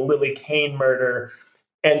investigate the Lily Kane murder,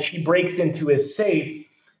 and she breaks into his safe.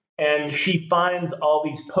 And she finds all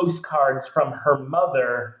these postcards from her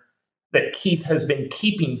mother that Keith has been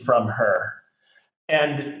keeping from her.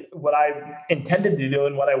 And what I intended to do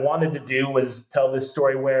and what I wanted to do was tell this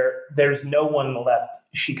story where there's no one left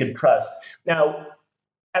she could trust. Now,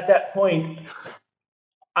 at that point,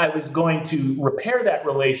 I was going to repair that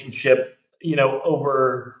relationship,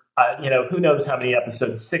 over, who knows how many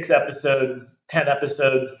episodes, 6 episodes, 10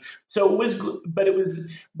 episodes. So it was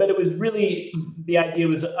really, the idea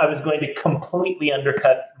was I was going to completely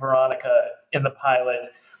undercut Veronica in the pilot.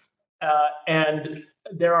 And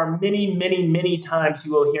there are many, many, many times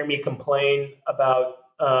you will hear me complain about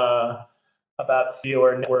studio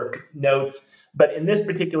or network notes. But in this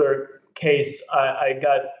particular case, I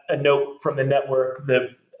got a note from the network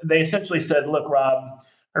that they essentially said, look, Rob,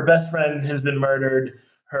 her best friend has been murdered.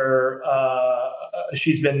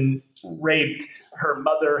 She's been raped. Her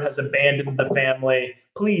mother has abandoned the family.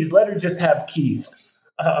 Please let her just have Keith.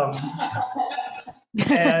 And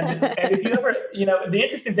if you ever, the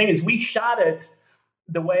interesting thing is we shot it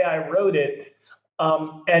the way I wrote it.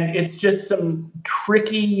 And it's just some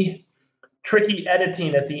tricky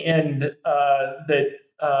editing at the end that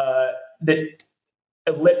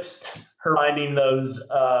ellipsed her finding those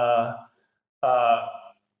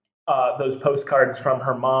postcards from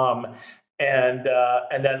her mom, and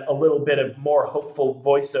then a little bit of more hopeful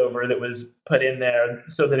voiceover that was put in there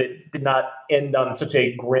so that it did not end on such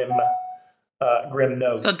a grim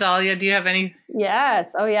note. So Dahlia, do you have any? Yes.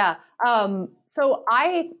 Oh yeah. So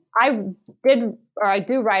I do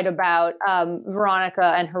write about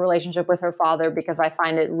Veronica and her relationship with her father because I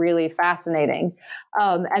find it really fascinating.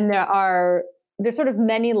 And there's sort of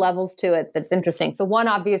many levels to it that's interesting. So one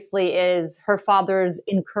obviously is her father's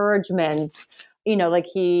encouragement. Like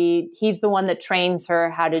he's the one that trains her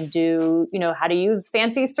how to do, how to use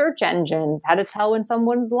fancy search engines, how to tell when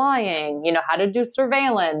someone's lying, how to do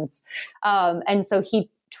surveillance. And so he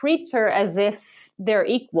treats her as if they're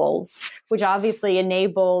equals, which obviously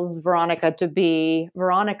enables Veronica to be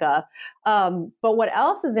Veronica. But what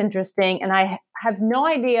else is interesting, and I have no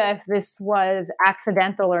idea if this was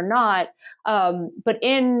accidental or not, but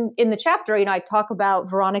in the chapter, I talk about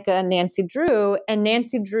Veronica and Nancy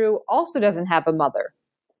Drew also doesn't have a mother.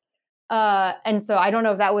 And so I don't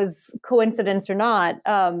know if that was coincidence or not.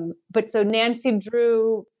 But so Nancy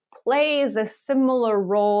Drew plays a similar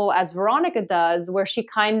role as Veronica does, where she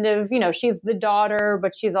kind of, she's the daughter,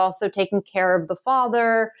 but she's also taking care of the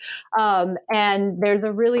father. And there's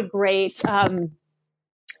a really great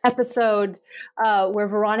episode where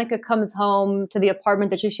Veronica comes home to the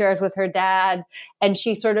apartment that she shares with her dad, and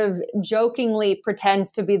she sort of jokingly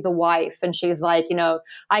pretends to be the wife. And she's like,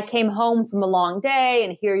 I came home from a long day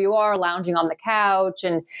and here you are lounging on the couch.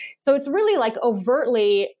 And so it's really like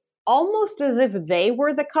overtly almost as if they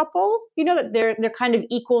were the couple, that they're kind of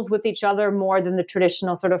equals with each other more than the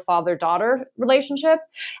traditional sort of father-daughter relationship.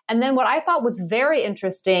 And then what I thought was very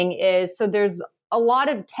interesting is, so there's a lot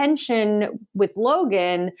of tension with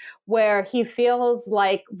Logan where he feels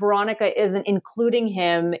like Veronica isn't including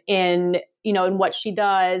him in what she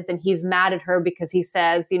does. And he's mad at her because he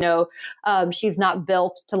says, she's not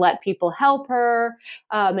built to let people help her.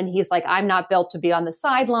 And he's like, I'm not built to be on the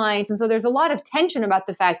sidelines. And so there's a lot of tension about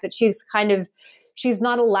the fact that she's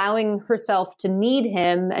not allowing herself to need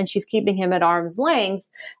him, and she's keeping him at arm's length.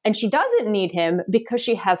 And she doesn't need him because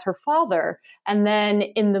she has her father. And then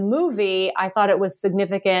in the movie, I thought it was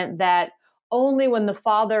significant that only when the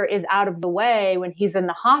father is out of the way, when he's in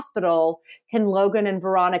the hospital, can Logan and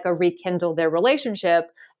Veronica rekindle their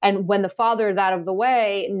relationship. And when the father is out of the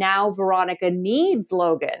way, now Veronica needs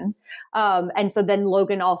Logan. And so then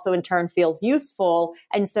Logan also in turn feels useful.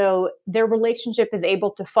 And so their relationship is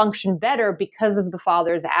able to function better because of the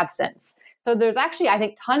father's absence. So there's actually, I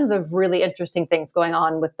think, tons of really interesting things going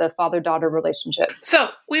on with the father-daughter relationship. So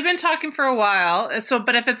we've been talking for a while.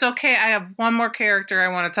 But if it's okay, I have one more character I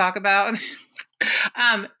want to talk about.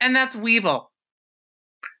 And that's Weevil.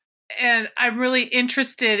 And I'm really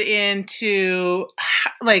interested into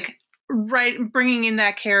bringing in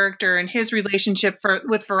that character and his relationship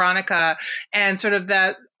with Veronica and sort of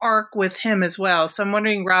that arc with him as well. So I'm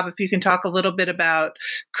wondering, Rob, if you can talk a little bit about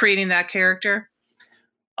creating that character.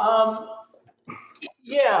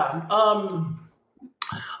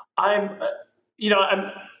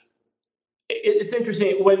 It's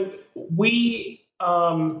interesting when we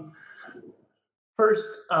first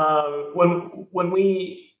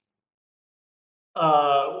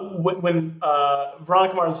when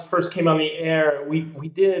Veronica Mars first came on the air, we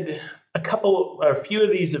did a few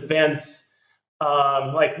of these events.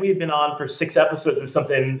 Like we had been on for 6 episodes or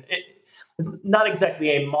something. It's not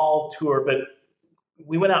exactly a mall tour, but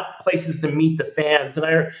we went out places to meet the fans. And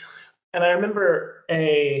I remember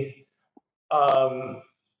a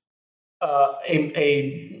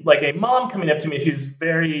mom coming up to me. She was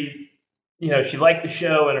very, she liked the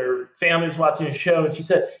show and her family was watching the show. And she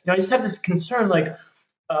said, I just have this concern,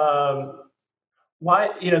 why,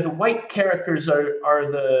 the white characters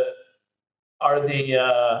are the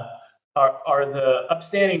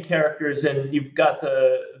upstanding characters, and you've got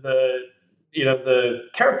the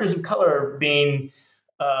characters of color being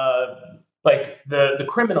the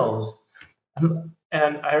criminals.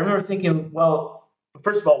 And I remember thinking, well,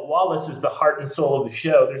 first of all, Wallace is the heart and soul of the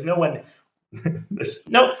show. There's no one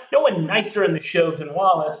nicer in the show than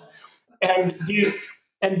Wallace. And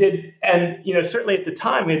certainly at the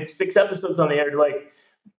time we had 6 episodes on the air.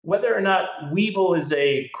 Whether or not Weevil is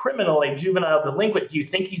a criminal, a juvenile delinquent, do you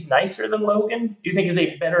think he's nicer than Logan? Do you think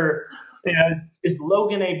is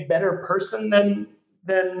Logan a better person than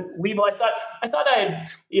Weevil? I thought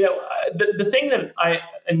the thing that I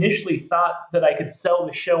initially thought that I could sell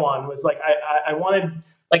the show on was I wanted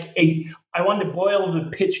to boil the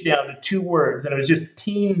pitch down to 2 words, and it was just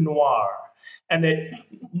teen noir, and that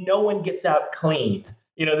no one gets out clean.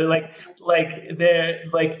 It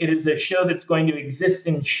is a show that's going to exist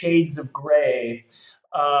in shades of gray.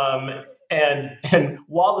 And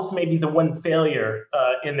Wallace may be the one failure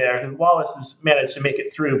in there, and Wallace has managed to make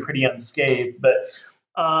it through pretty unscathed. But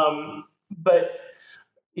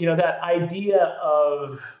that idea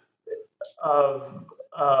of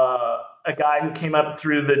a guy who came up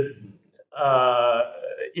through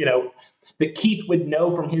that Keith would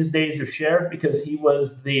know from his days of sheriff because he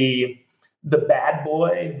was the bad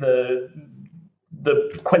boy, the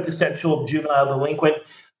quintessential juvenile delinquent,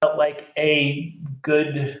 felt like a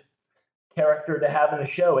good character to have in the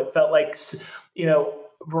show. It felt like,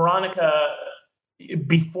 Veronica,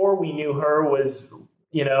 before we knew her, was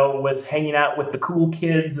hanging out with the cool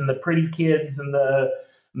kids and the pretty kids and the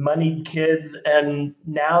moneyed kids. And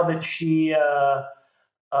now that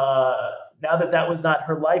now that was not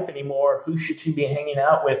her life anymore, who should she be hanging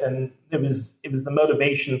out with? And it was the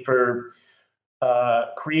motivation for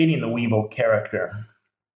creating the Weevil character.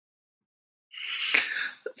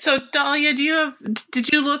 So, Dahlia, did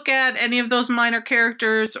you look at any of those minor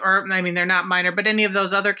characters, or I mean, they're not minor, but any of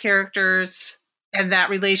those other characters and that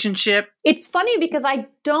relationship? It's funny because I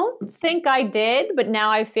don't think I did, but now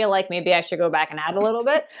I feel like maybe I should go back and add a little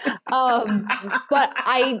bit. But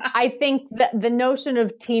I think that the notion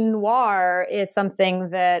of teen noir is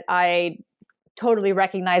something that I totally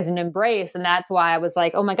recognize and embrace. And that's why I was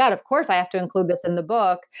like, oh my God, of course I have to include this in the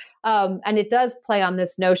book. And it does play on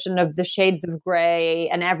this notion of the shades of gray,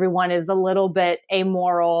 and everyone is a little bit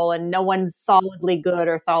amoral and no one's solidly good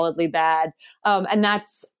or solidly bad. And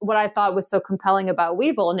that's what I thought was so compelling about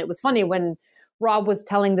Weevil. And it was funny when Rob was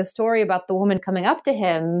telling the story about the woman coming up to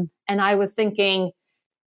him, and I was thinking,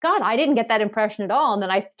 God, I didn't get that impression at all. And then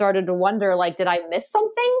I started to wonder, like, did I miss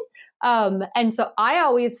something? And so I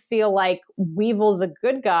always feel like Weevil's a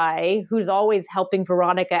good guy who's always helping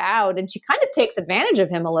Veronica out, and she kind of takes advantage of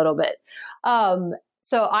him a little bit.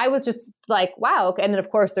 So I was just like, wow. Okay. And then of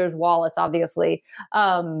course there's Wallace, obviously.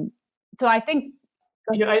 So I think,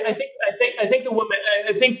 I think the woman,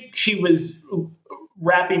 I think she was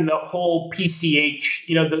wrapping the whole PCH,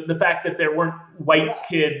 the fact that there weren't white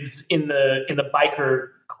kids in the biker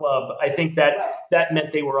club. I think that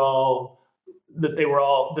meant that all the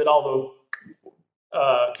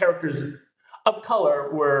characters of color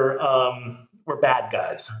were bad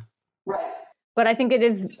guys. Right. But I think it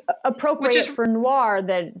is appropriate for noir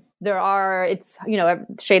that it's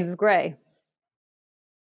shades of gray.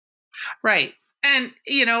 Right. And,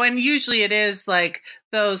 and usually it is like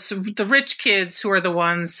the rich kids who are the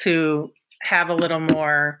ones who have a little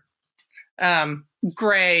more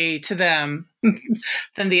gray to them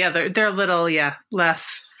than the other. They're a little,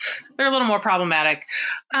 they're a little more problematic.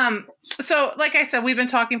 So like I said, we've been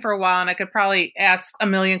talking for a while and I could probably ask a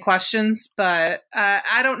million questions, but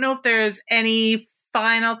I don't know if there's any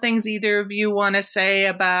final things either of you want to say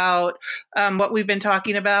about what we've been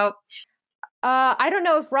talking about. I don't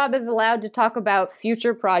know if Rob is allowed to talk about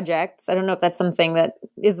future projects. I don't know if that's something that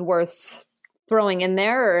is worth throwing in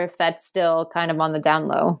there, or if that's still kind of on the down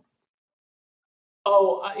low.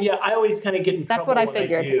 Oh, yeah, I always kind of get in trouble. That's what I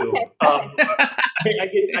figured. Okay. I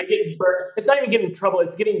get burned. It's not even getting in trouble.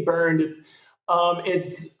 It's getting burned.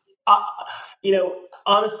 It's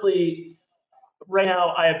honestly, right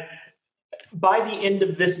now by the end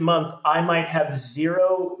of this month, I might have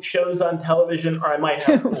 0 shows on television, or I might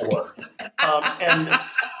have 4. And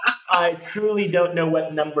I truly don't know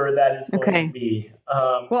what number that is going to be.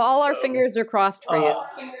 Well, all our fingers are crossed for you.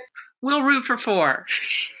 We'll root for 4.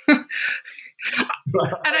 And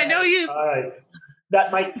I know you. All right.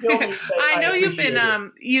 That might kill me. I know you've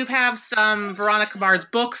been. You have some Veronica Mars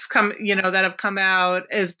books that have come out.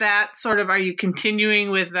 Is that sort of? Are you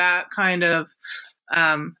continuing with that kind of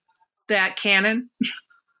that canon?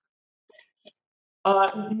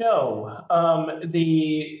 No.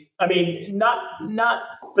 Not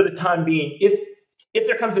for the time being. If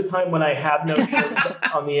there comes a time when I have no shows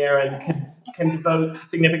on the air and can devote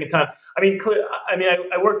significant time.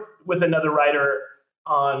 I worked with another writer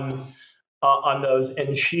on those,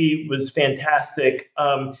 and she was fantastic.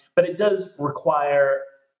 But it does require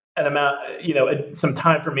an amount, some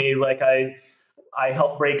time for me. Like I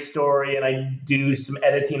help break story, and I do some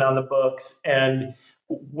editing on the books. And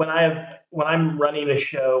when I'm running a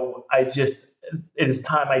show, it is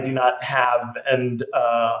time I do not have, and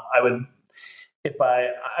I wouldn't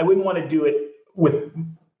want to do it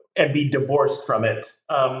and be divorced from it.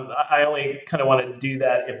 I only kind of want to do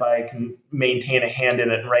that if I can maintain a hand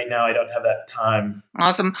in it. And right now I don't have that time.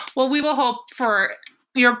 Awesome. Well, we will hope for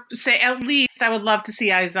at least I would love to see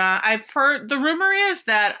iZombie. I've heard the rumor is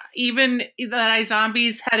that even that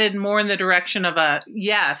iZombie's headed more in the direction of a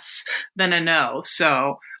yes than a no.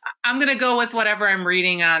 So I'm going to go with whatever I'm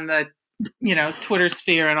reading on the, Twitter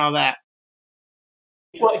sphere and all that.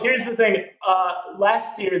 Well, here's the thing.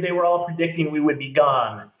 Last year they were all predicting we would be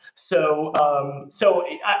gone. So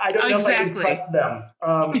I don't know if I can trust them.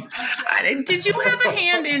 Did you have a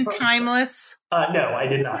hand in Timeless? No, I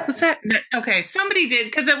did not. Was that okay? Somebody did,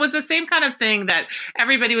 because it was the same kind of thing that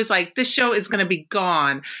everybody was like, "This show is going to be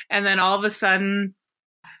gone," and then all of a sudden,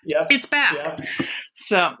 it's back. Yep.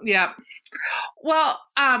 So, yeah. Well,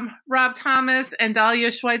 Rob Thomas and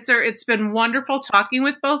Dahlia Schweitzer, it's been wonderful talking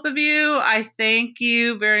with both of you. I thank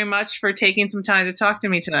you very much for taking some time to talk to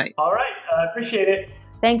me tonight. All right. I appreciate it.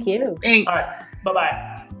 Thank you. Thanks. All right.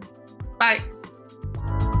 Bye-bye. Bye.